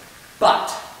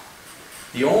 But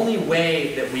the only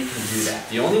way that we can do that,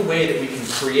 the only way that we can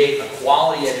create a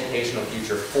quality educational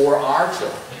future for our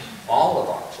children, all of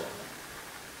our children,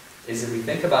 is that we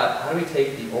think about how do we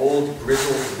take the old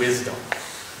grizzled wisdom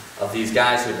of these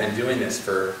guys who have been doing this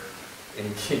for,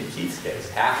 in Keith's case,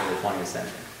 half of the 20th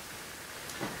century,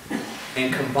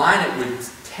 and combine it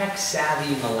with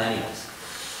tech-savvy millennials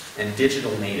and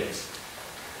digital natives,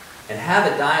 and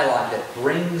have a dialogue that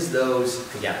brings those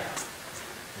together.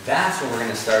 That's when we're going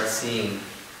to start seeing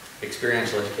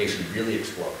experiential education really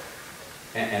explode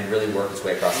and really work its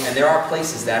way across. And there are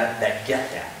places that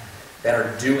get that, that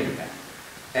are doing that.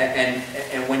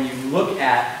 And when you look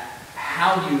at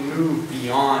how do you move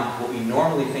beyond what we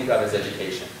normally think of as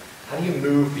education, how do you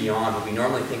move beyond what we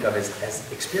normally think of as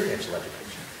experiential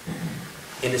education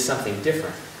into something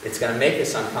different, it's going to make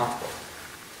us uncomfortable.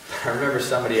 I remember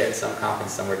somebody at some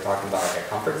conference somewhere talking about like a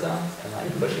comfort zone. Am I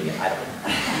pushing it? I don't know.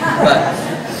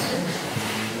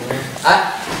 But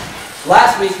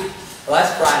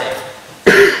last Friday,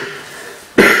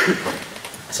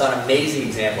 I saw an amazing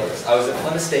example of this. I was at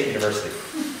Plymouth State University,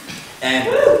 and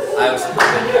I was,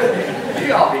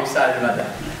 you all be excited about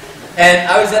that. And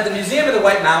I was at the Museum of the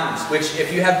White Mountains, which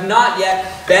if you have not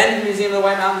yet been to the Museum of the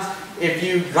White Mountains, if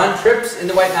you run trips in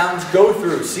the White Mountains, go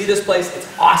through, see this place, it's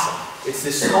awesome. It's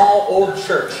this small old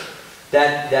church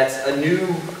that's a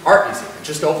new art museum. It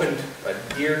just opened a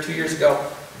year, 2 years ago.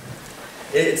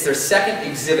 It's their second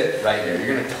exhibit right there.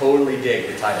 You're going to totally dig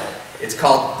the title. It's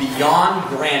called Beyond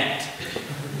Granite,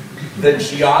 the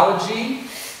Geology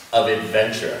of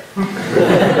Adventure.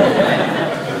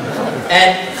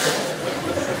 And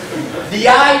the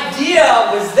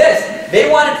idea was this. They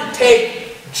wanted to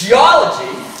take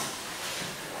geology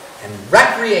and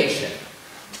recreation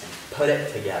and put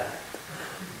it together.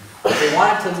 But they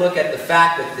wanted to look at the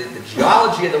fact that the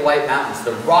geology of the White Mountains,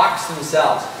 the rocks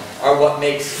themselves, are what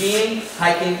make skiing,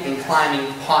 hiking, and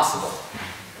climbing possible.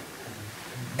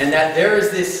 And that there is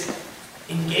this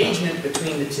engagement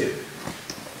between the two.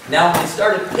 Now, when we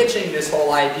started pitching this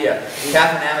whole idea,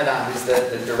 Catherine Amadon, who's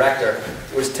the director,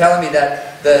 was telling me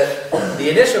that the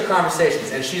initial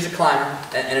conversations, and she's a climber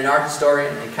and an art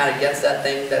historian and kind of gets that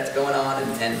thing that's going on,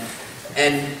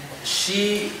 and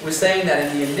she was saying that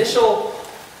in the initial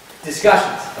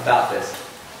discussions about this,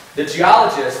 the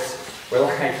geologists were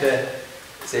like,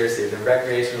 seriously, the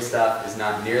recreational stuff is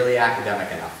not nearly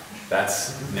academic enough. That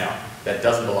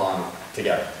doesn't belong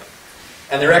together.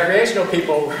 And the recreational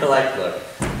people were like, look,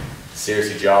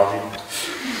 seriously, geology?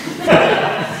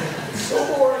 It's so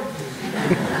boring.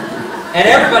 And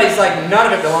everybody's like,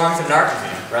 none of it belongs in an art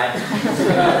museum, right?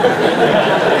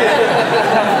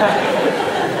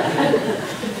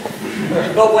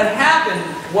 But what happened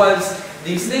was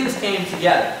these things came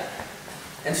together.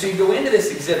 And so you go into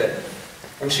this exhibit,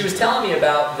 and she was telling me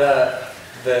about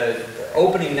the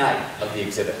opening night of the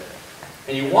exhibit.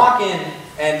 And you walk in,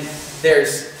 and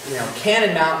there's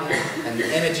Cannon Mountain, and the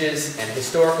images, and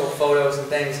historical photos and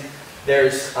things.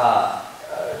 There's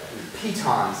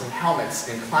pitons and helmets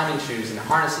and climbing shoes and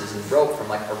harnesses and rope from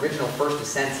like original first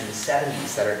ascents in the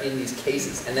 70s that are in these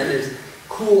cases. And then there's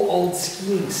cool old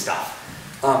skiing stuff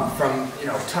from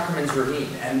Tuckerman's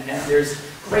Ravine. And there's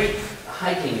great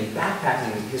hiking and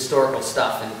backpacking historical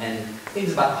stuff and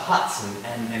things about Hutch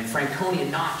and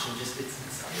Franconian Notch and just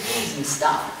it's amazing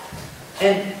stuff.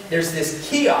 And there's this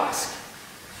kiosk,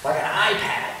 like an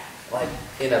iPad, like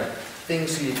in a thing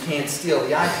so you can't steal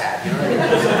the iPad, you know what I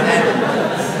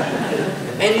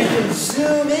mean? And you can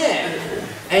zoom in,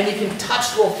 and you can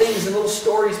touch little things, and little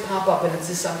stories pop up, and it's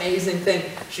this amazing thing.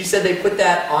 She said they put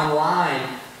that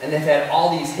online, and they've had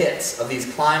all these hits of these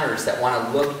climbers that want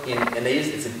to look in, and they use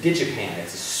it's a digipan,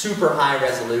 it's a super high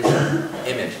resolution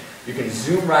image. You can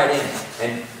zoom right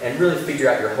in and really figure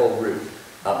out your whole route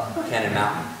up Cannon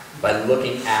Mountain by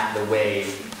looking at the way,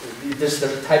 just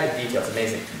the type of detail, it's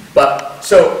amazing. But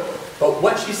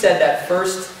what she said that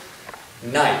first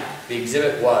night, the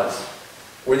exhibit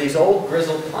were these old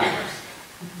grizzled climbers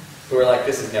who were like,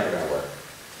 this is never going to work.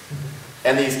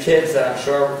 And these kids that I'm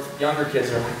sure, younger kids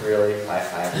are like, really? I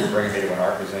have to bring me to an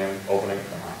art museum opening?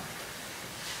 Come on.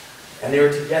 And they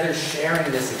were together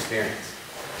sharing this experience,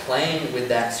 playing with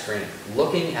that screen,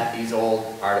 looking at these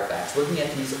old artifacts, looking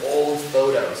at these old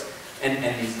photos, and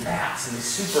these maps and these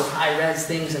super high-res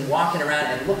things, and walking around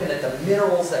and looking at the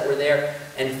minerals that were there,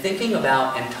 and thinking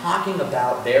about and talking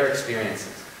about their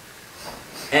experiences.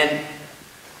 And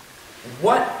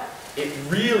what it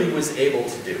really was able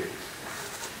to do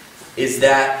is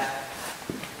that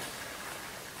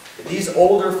these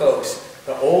older folks,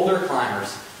 the older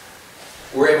climbers,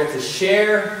 were able to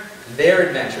share their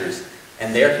adventures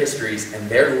and their histories and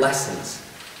their lessons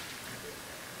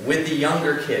with the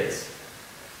younger kids,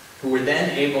 who were then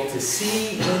able to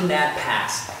see in that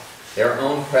past their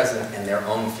own present and their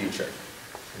own future.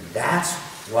 And that's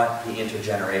what the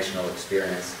intergenerational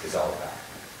experience is all about.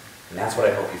 And that's what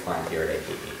I hope you find here at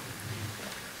AEE.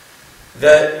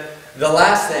 The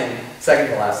last thing,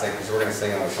 second to last thing, because we're going to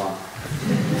sing another song.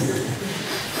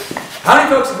 How many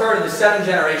folks have heard of the 7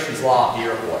 generations law of the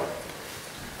Iroquois?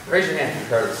 Raise your hand if you've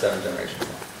heard of the 7 generations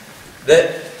law.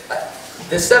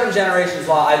 The 7 generations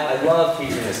law, I love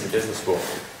teaching this in business school,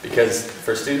 because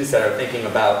for students that are thinking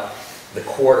about the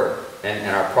quarter and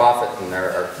our profit and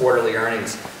our quarterly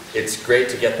earnings, it's great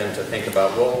to get them to think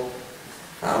about, well,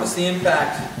 how is the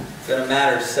impact going to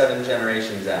matter 7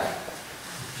 generations out?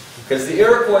 Because the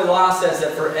Iroquois law says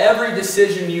that for every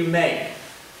decision you make,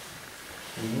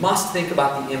 you must think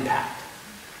about the impact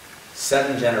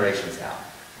 7 generations out.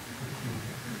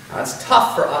 Now, it's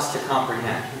tough for us to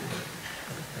comprehend.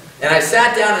 And I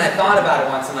sat down and I thought about it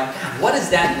once. I'm like, God, what does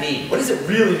that mean? What does it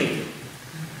really mean?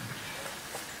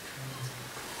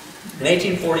 In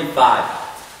 1845,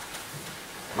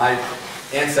 my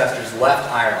ancestors left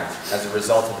Ireland as a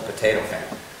result of the potato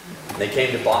famine. They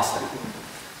came to Boston.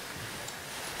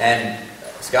 And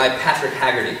this guy, Patrick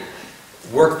Haggerty,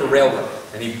 worked the railroad.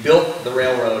 And he built the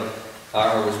railroad,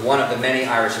 or was one of the many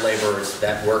Irish laborers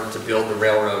that worked to build the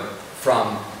railroad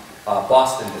from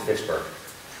Boston to Fitchburg.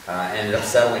 Ended up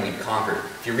settling in Concord.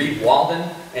 If you read Walden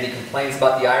and he complains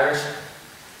about the Irish,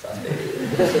 it's us, baby.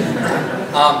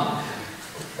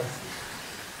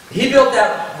 He built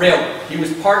that railroad. He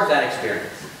was part of that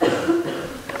experience.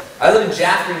 I live in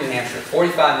Jaffrey, New Hampshire,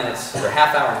 45 minutes or a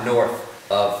half hour north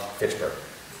of Fitchburg.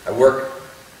 I work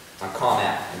on Comm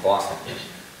Ave in Boston.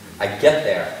 I get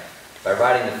there by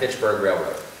riding the Fitchburg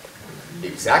Railroad. The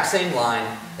exact same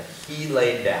line that he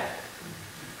laid down.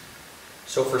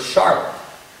 So for Charlotte,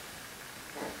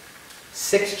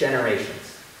 6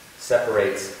 generations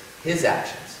separates his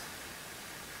actions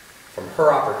from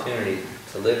her opportunity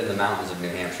to live in the mountains of New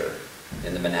Hampshire,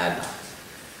 in the Monadnocks.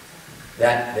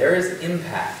 That there is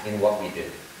impact in what we do.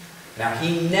 Now,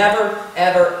 he never,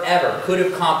 ever, ever could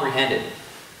have comprehended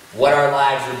what our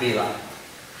lives would be like.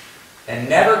 And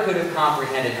never could have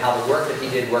comprehended how the work that he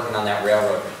did working on that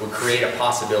railroad would create a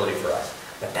possibility for us.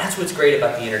 But that's what's great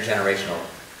about the intergenerational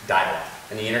dialogue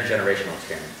and the intergenerational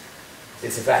experience.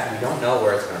 It's the fact that we don't know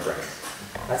where it's going to bring us.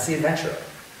 That's the adventure of it.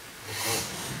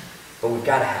 But we've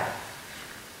got to have it.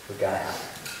 We've got to have it.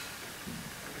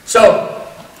 So,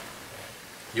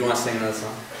 you want to sing another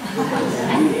song?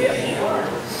 Yeah.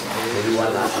 We'll do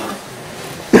one last song.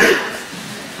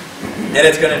 And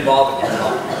it's going to involve a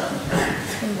guitar.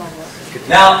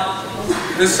 Now,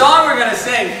 the song we're going to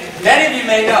sing, many of you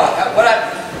may know.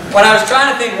 When I was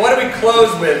trying to think, what do we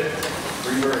close with?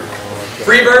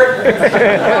 Free Bird? You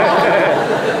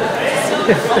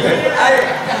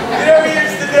know, we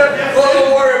used to do the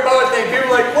Global Warrior Poet thing. People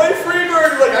were like, play Free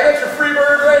Bird. We're like, I got your Free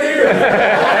Bird right here.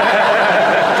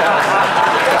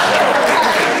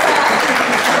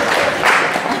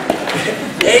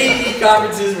 AEE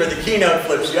conferences where the keynote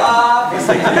flips you off.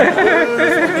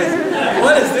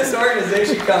 What is this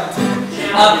organization come to?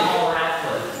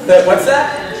 What's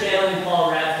that?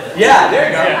 Yeah, there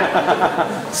you go.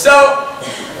 Yeah.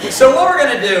 So what we're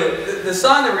going to do, the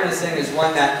song that we're going to sing is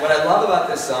one that, what I love about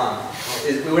this song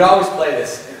is we would always play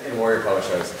this in Warrior Poet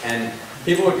shows, and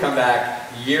people would come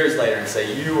back years later and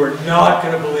say, you are not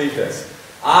going to believe this.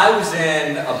 I was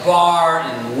in a bar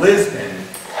in Lisbon,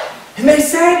 and they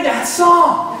sang that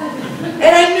song, and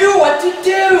I knew what to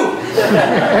do,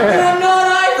 and I'm not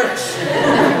Irish.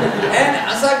 And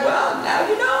I was like, well, now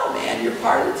you know, man, you're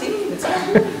part of the team, it's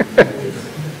all good.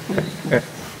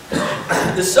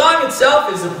 The song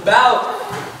itself is about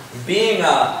being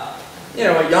a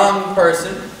young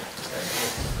person,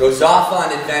 goes off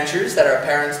on adventures that our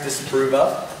parents disapprove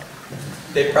of.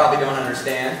 They probably don't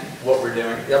understand what we're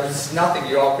doing. That was nothing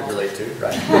you all could relate to,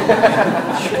 right?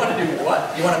 You want to do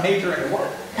what? You want to major in what?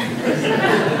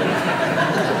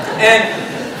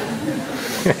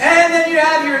 And then you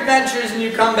have your adventures and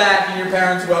you come back and your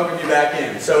parents welcome you back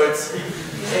in. So it's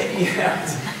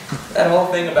that whole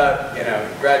thing about,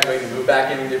 graduating and move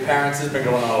back in with your parents has been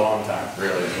going on a long time,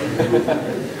 really.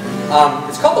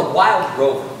 It's called The Wild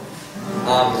Rover.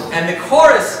 And the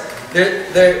chorus,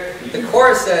 the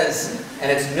chorus says, and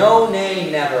it's no,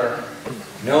 nay, never,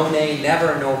 no, nay,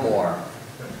 never, no more.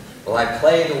 Will I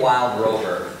play the wild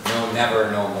rover, no,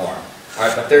 never, no more. All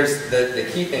right, but there's the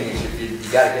key thing is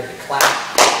you got to get the clap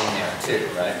in there too,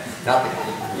 right? Not the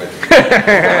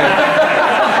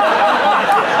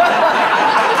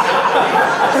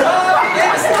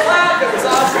yes, the clap. It was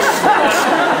awesome.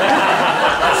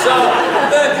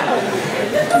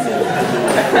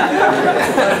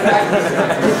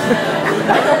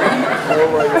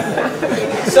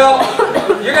 So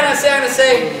you're gonna say, I'm gonna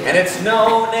say, and it's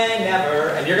no, nay, never,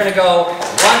 and you're gonna go 1, 2,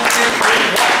 3,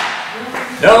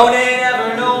 1. No, nay,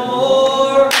 never, no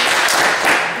more.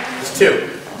 Just 2.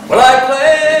 Will I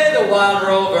play the wild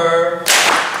rover?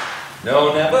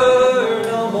 No, never,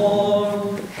 no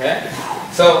more. Okay.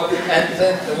 So, and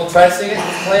then we'll try to sing it,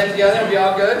 we'll play it together, it'll be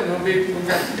all good, and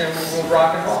we'll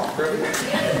rock and roll.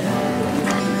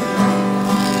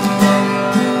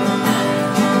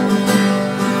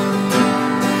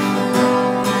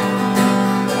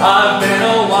 I've been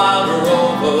a wild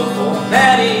rover for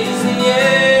many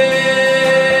years,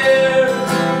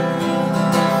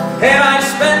 and I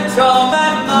spent all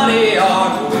my money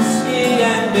on whiskey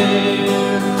and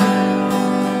beer.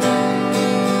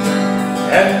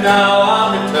 And now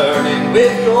I'm returning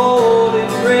with gold in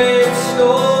great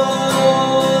store,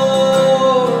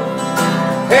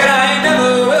 and I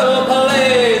never will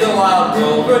play the wild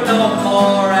rover no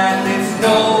more, and it's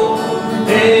no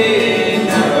day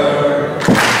never.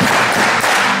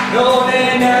 No,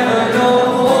 they never, no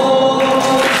more.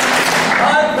 I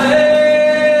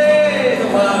play the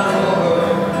wild rover.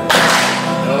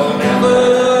 No, never,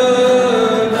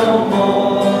 no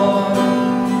more.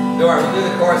 Dora, we'll do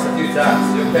the chorus a few times.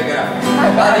 You'll pick it up.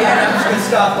 By the end, I'm just going to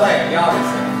stop playing,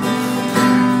 obviously.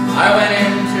 I went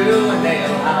into a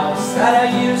nail house that I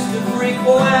used to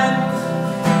frequent,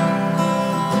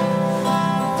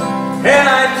 and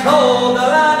I told the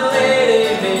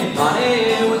landlady the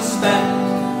money was spent.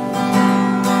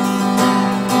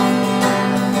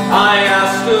 I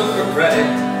asked her for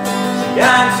credit, she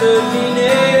answered me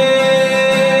nay.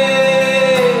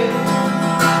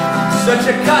 Such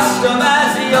a custom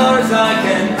as yours I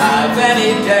can have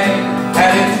any day,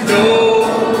 and it's no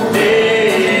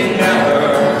day never.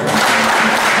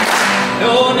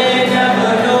 No day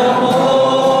never, no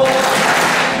more.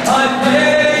 I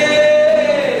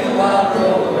play the wild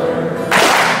rover.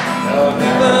 No,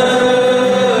 never.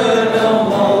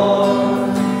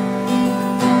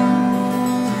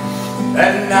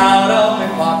 And out of my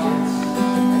pockets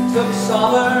I took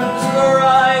sovereigns for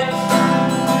right,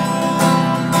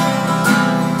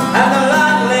 and the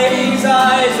landlady's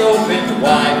eyes opened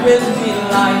wide with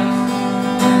delight.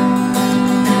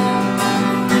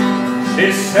 She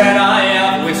said, I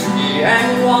have whiskey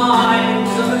and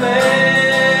wines of the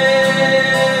bed,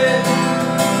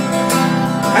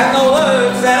 and the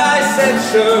words that I said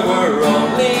sure were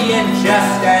only in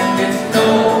jest, and it's no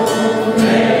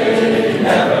day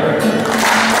never.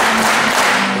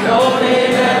 No, they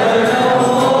never, no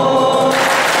more.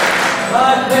 I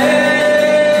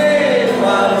play the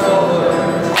wild rover.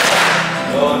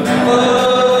 No, never,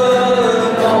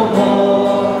 no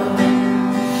more.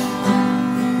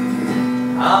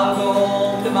 I'll go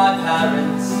home to my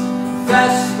parents,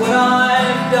 confess what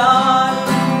I've done,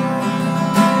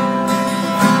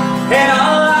 and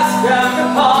I'll ask them to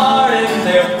pardon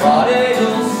their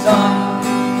prodigal son.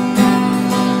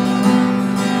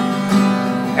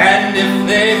 And if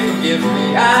they forgive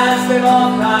me as they've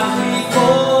all times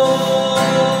before,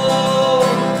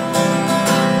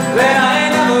 then I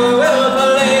never will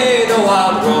play the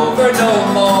wild rover no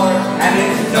more, and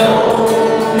it's no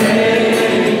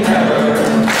day never.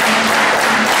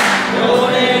 No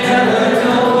day never,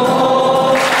 no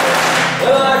more.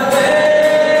 Will I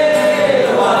play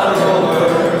the wild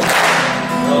rover?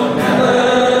 No, never,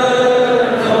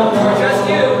 no more. Just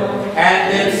you, and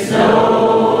it's no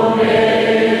day.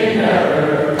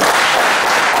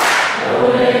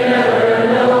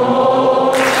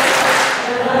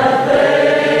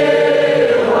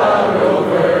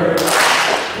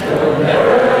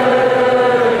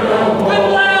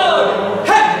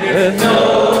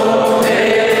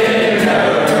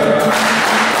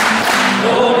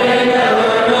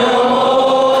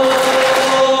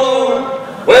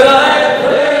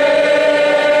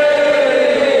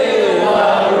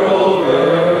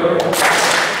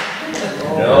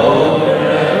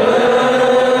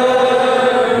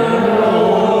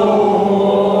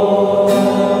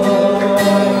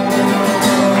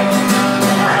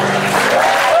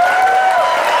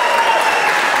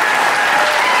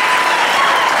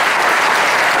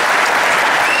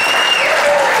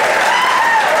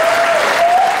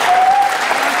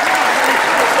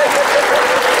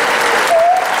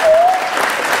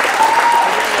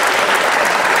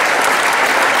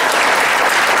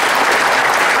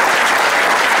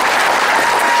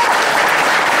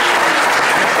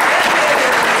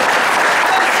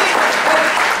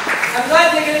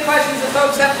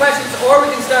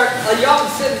 start, you all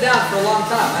been sitting down for a long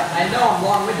time. I know I'm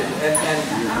long-winded,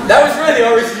 and that was really the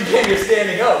only reason you came here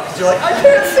standing up, because you're like, I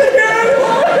can't sit here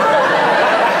anymore.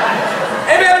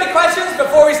 Anybody have any questions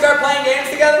before we start playing games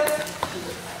together?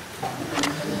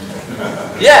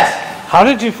 Yes? How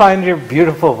did you find your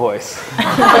beautiful voice?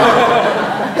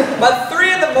 About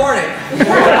 3 in the morning.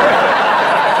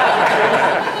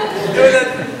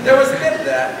 There was a bit of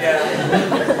that, yeah.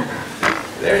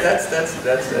 That's.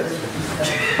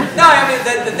 No, I mean,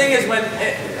 the thing is,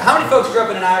 how many folks grew up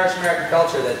in an Irish American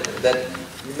culture that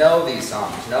know these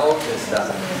songs, know this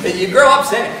stuff? You grow up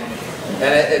singing,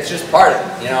 and it's just part of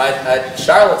it. You know,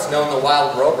 Charlotte's known the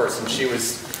Wild Rover since she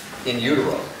was in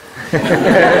utero.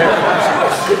 That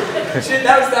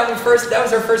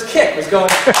was her first kick, was going.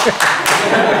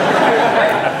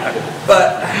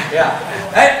 But yeah.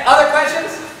 Hey, other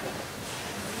questions?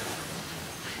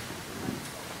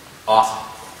 Awesome.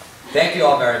 Thank you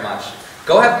all very much.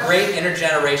 Go have great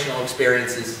intergenerational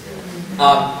experiences.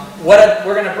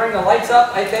 We're going to bring the lights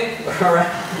up, I think,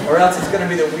 or else it's going to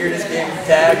be the weirdest game of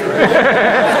tag. You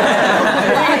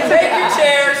can take your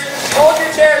chairs, hold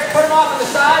your chairs, put them off on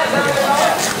the side. Is that what we're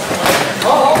going?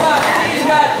 Oh, hold on.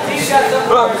 He's got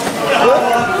something.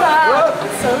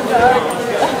 It's so dark.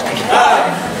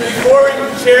 Before we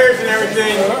move chairs and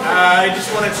everything, I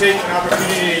just want to take an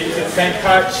opportunity to thank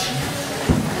Hutch.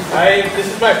 This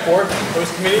is my 4th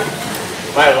host committee,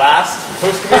 my last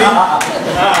host committee.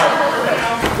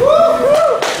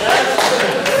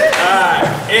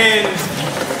 And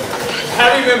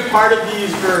having been part of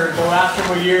these for the last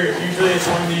several years, usually it's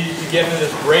when you get into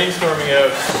this brainstorming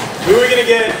of who are we going to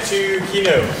get to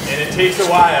Keynote, and it takes a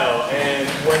while. And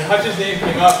when Hutch's name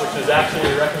came up, which was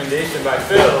actually a recommendation by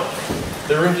Phil,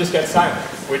 the room just got silent,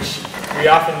 which we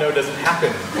often know doesn't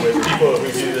happen with people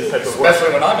who do this type of work.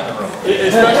 Especially when I'm in the room.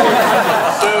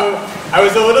 So I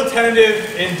was a little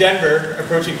tentative in Denver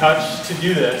approaching Hutch to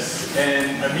do this,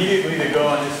 and immediately to go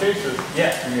on his face was,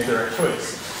 yes, we made the right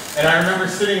choice. And I remember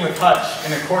sitting with Hutch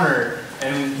in a corner,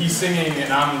 and he's singing,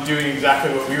 and I'm doing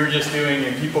exactly what we were just doing,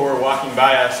 and people were walking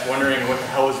by us wondering what the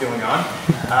hell was going on.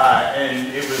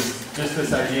 And it was just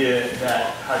this idea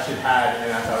that Hutch had,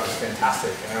 and I thought it was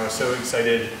fantastic. And I was so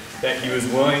excited that he was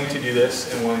willing to do this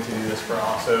and willing to do this for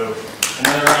all. So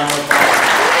another round of applause.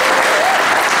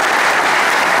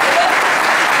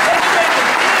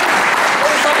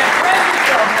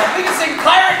 We can sing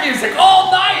pirate music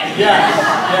all night! Yeah.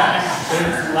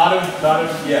 There's a lot of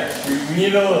we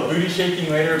need a little booty shaking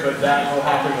later, but that will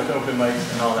happen with open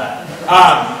mics and all that.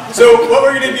 So what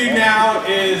we're going to do now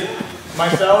is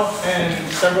myself and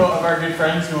several of our good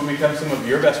friends who will become some of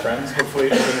your best friends,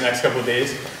 hopefully over the next couple of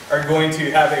days, are going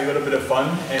to have a little bit of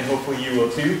fun, and hopefully you will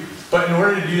too. But in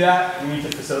order to do that, we need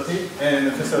to facilitate, and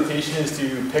the facilitation is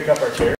to pick up our chairs.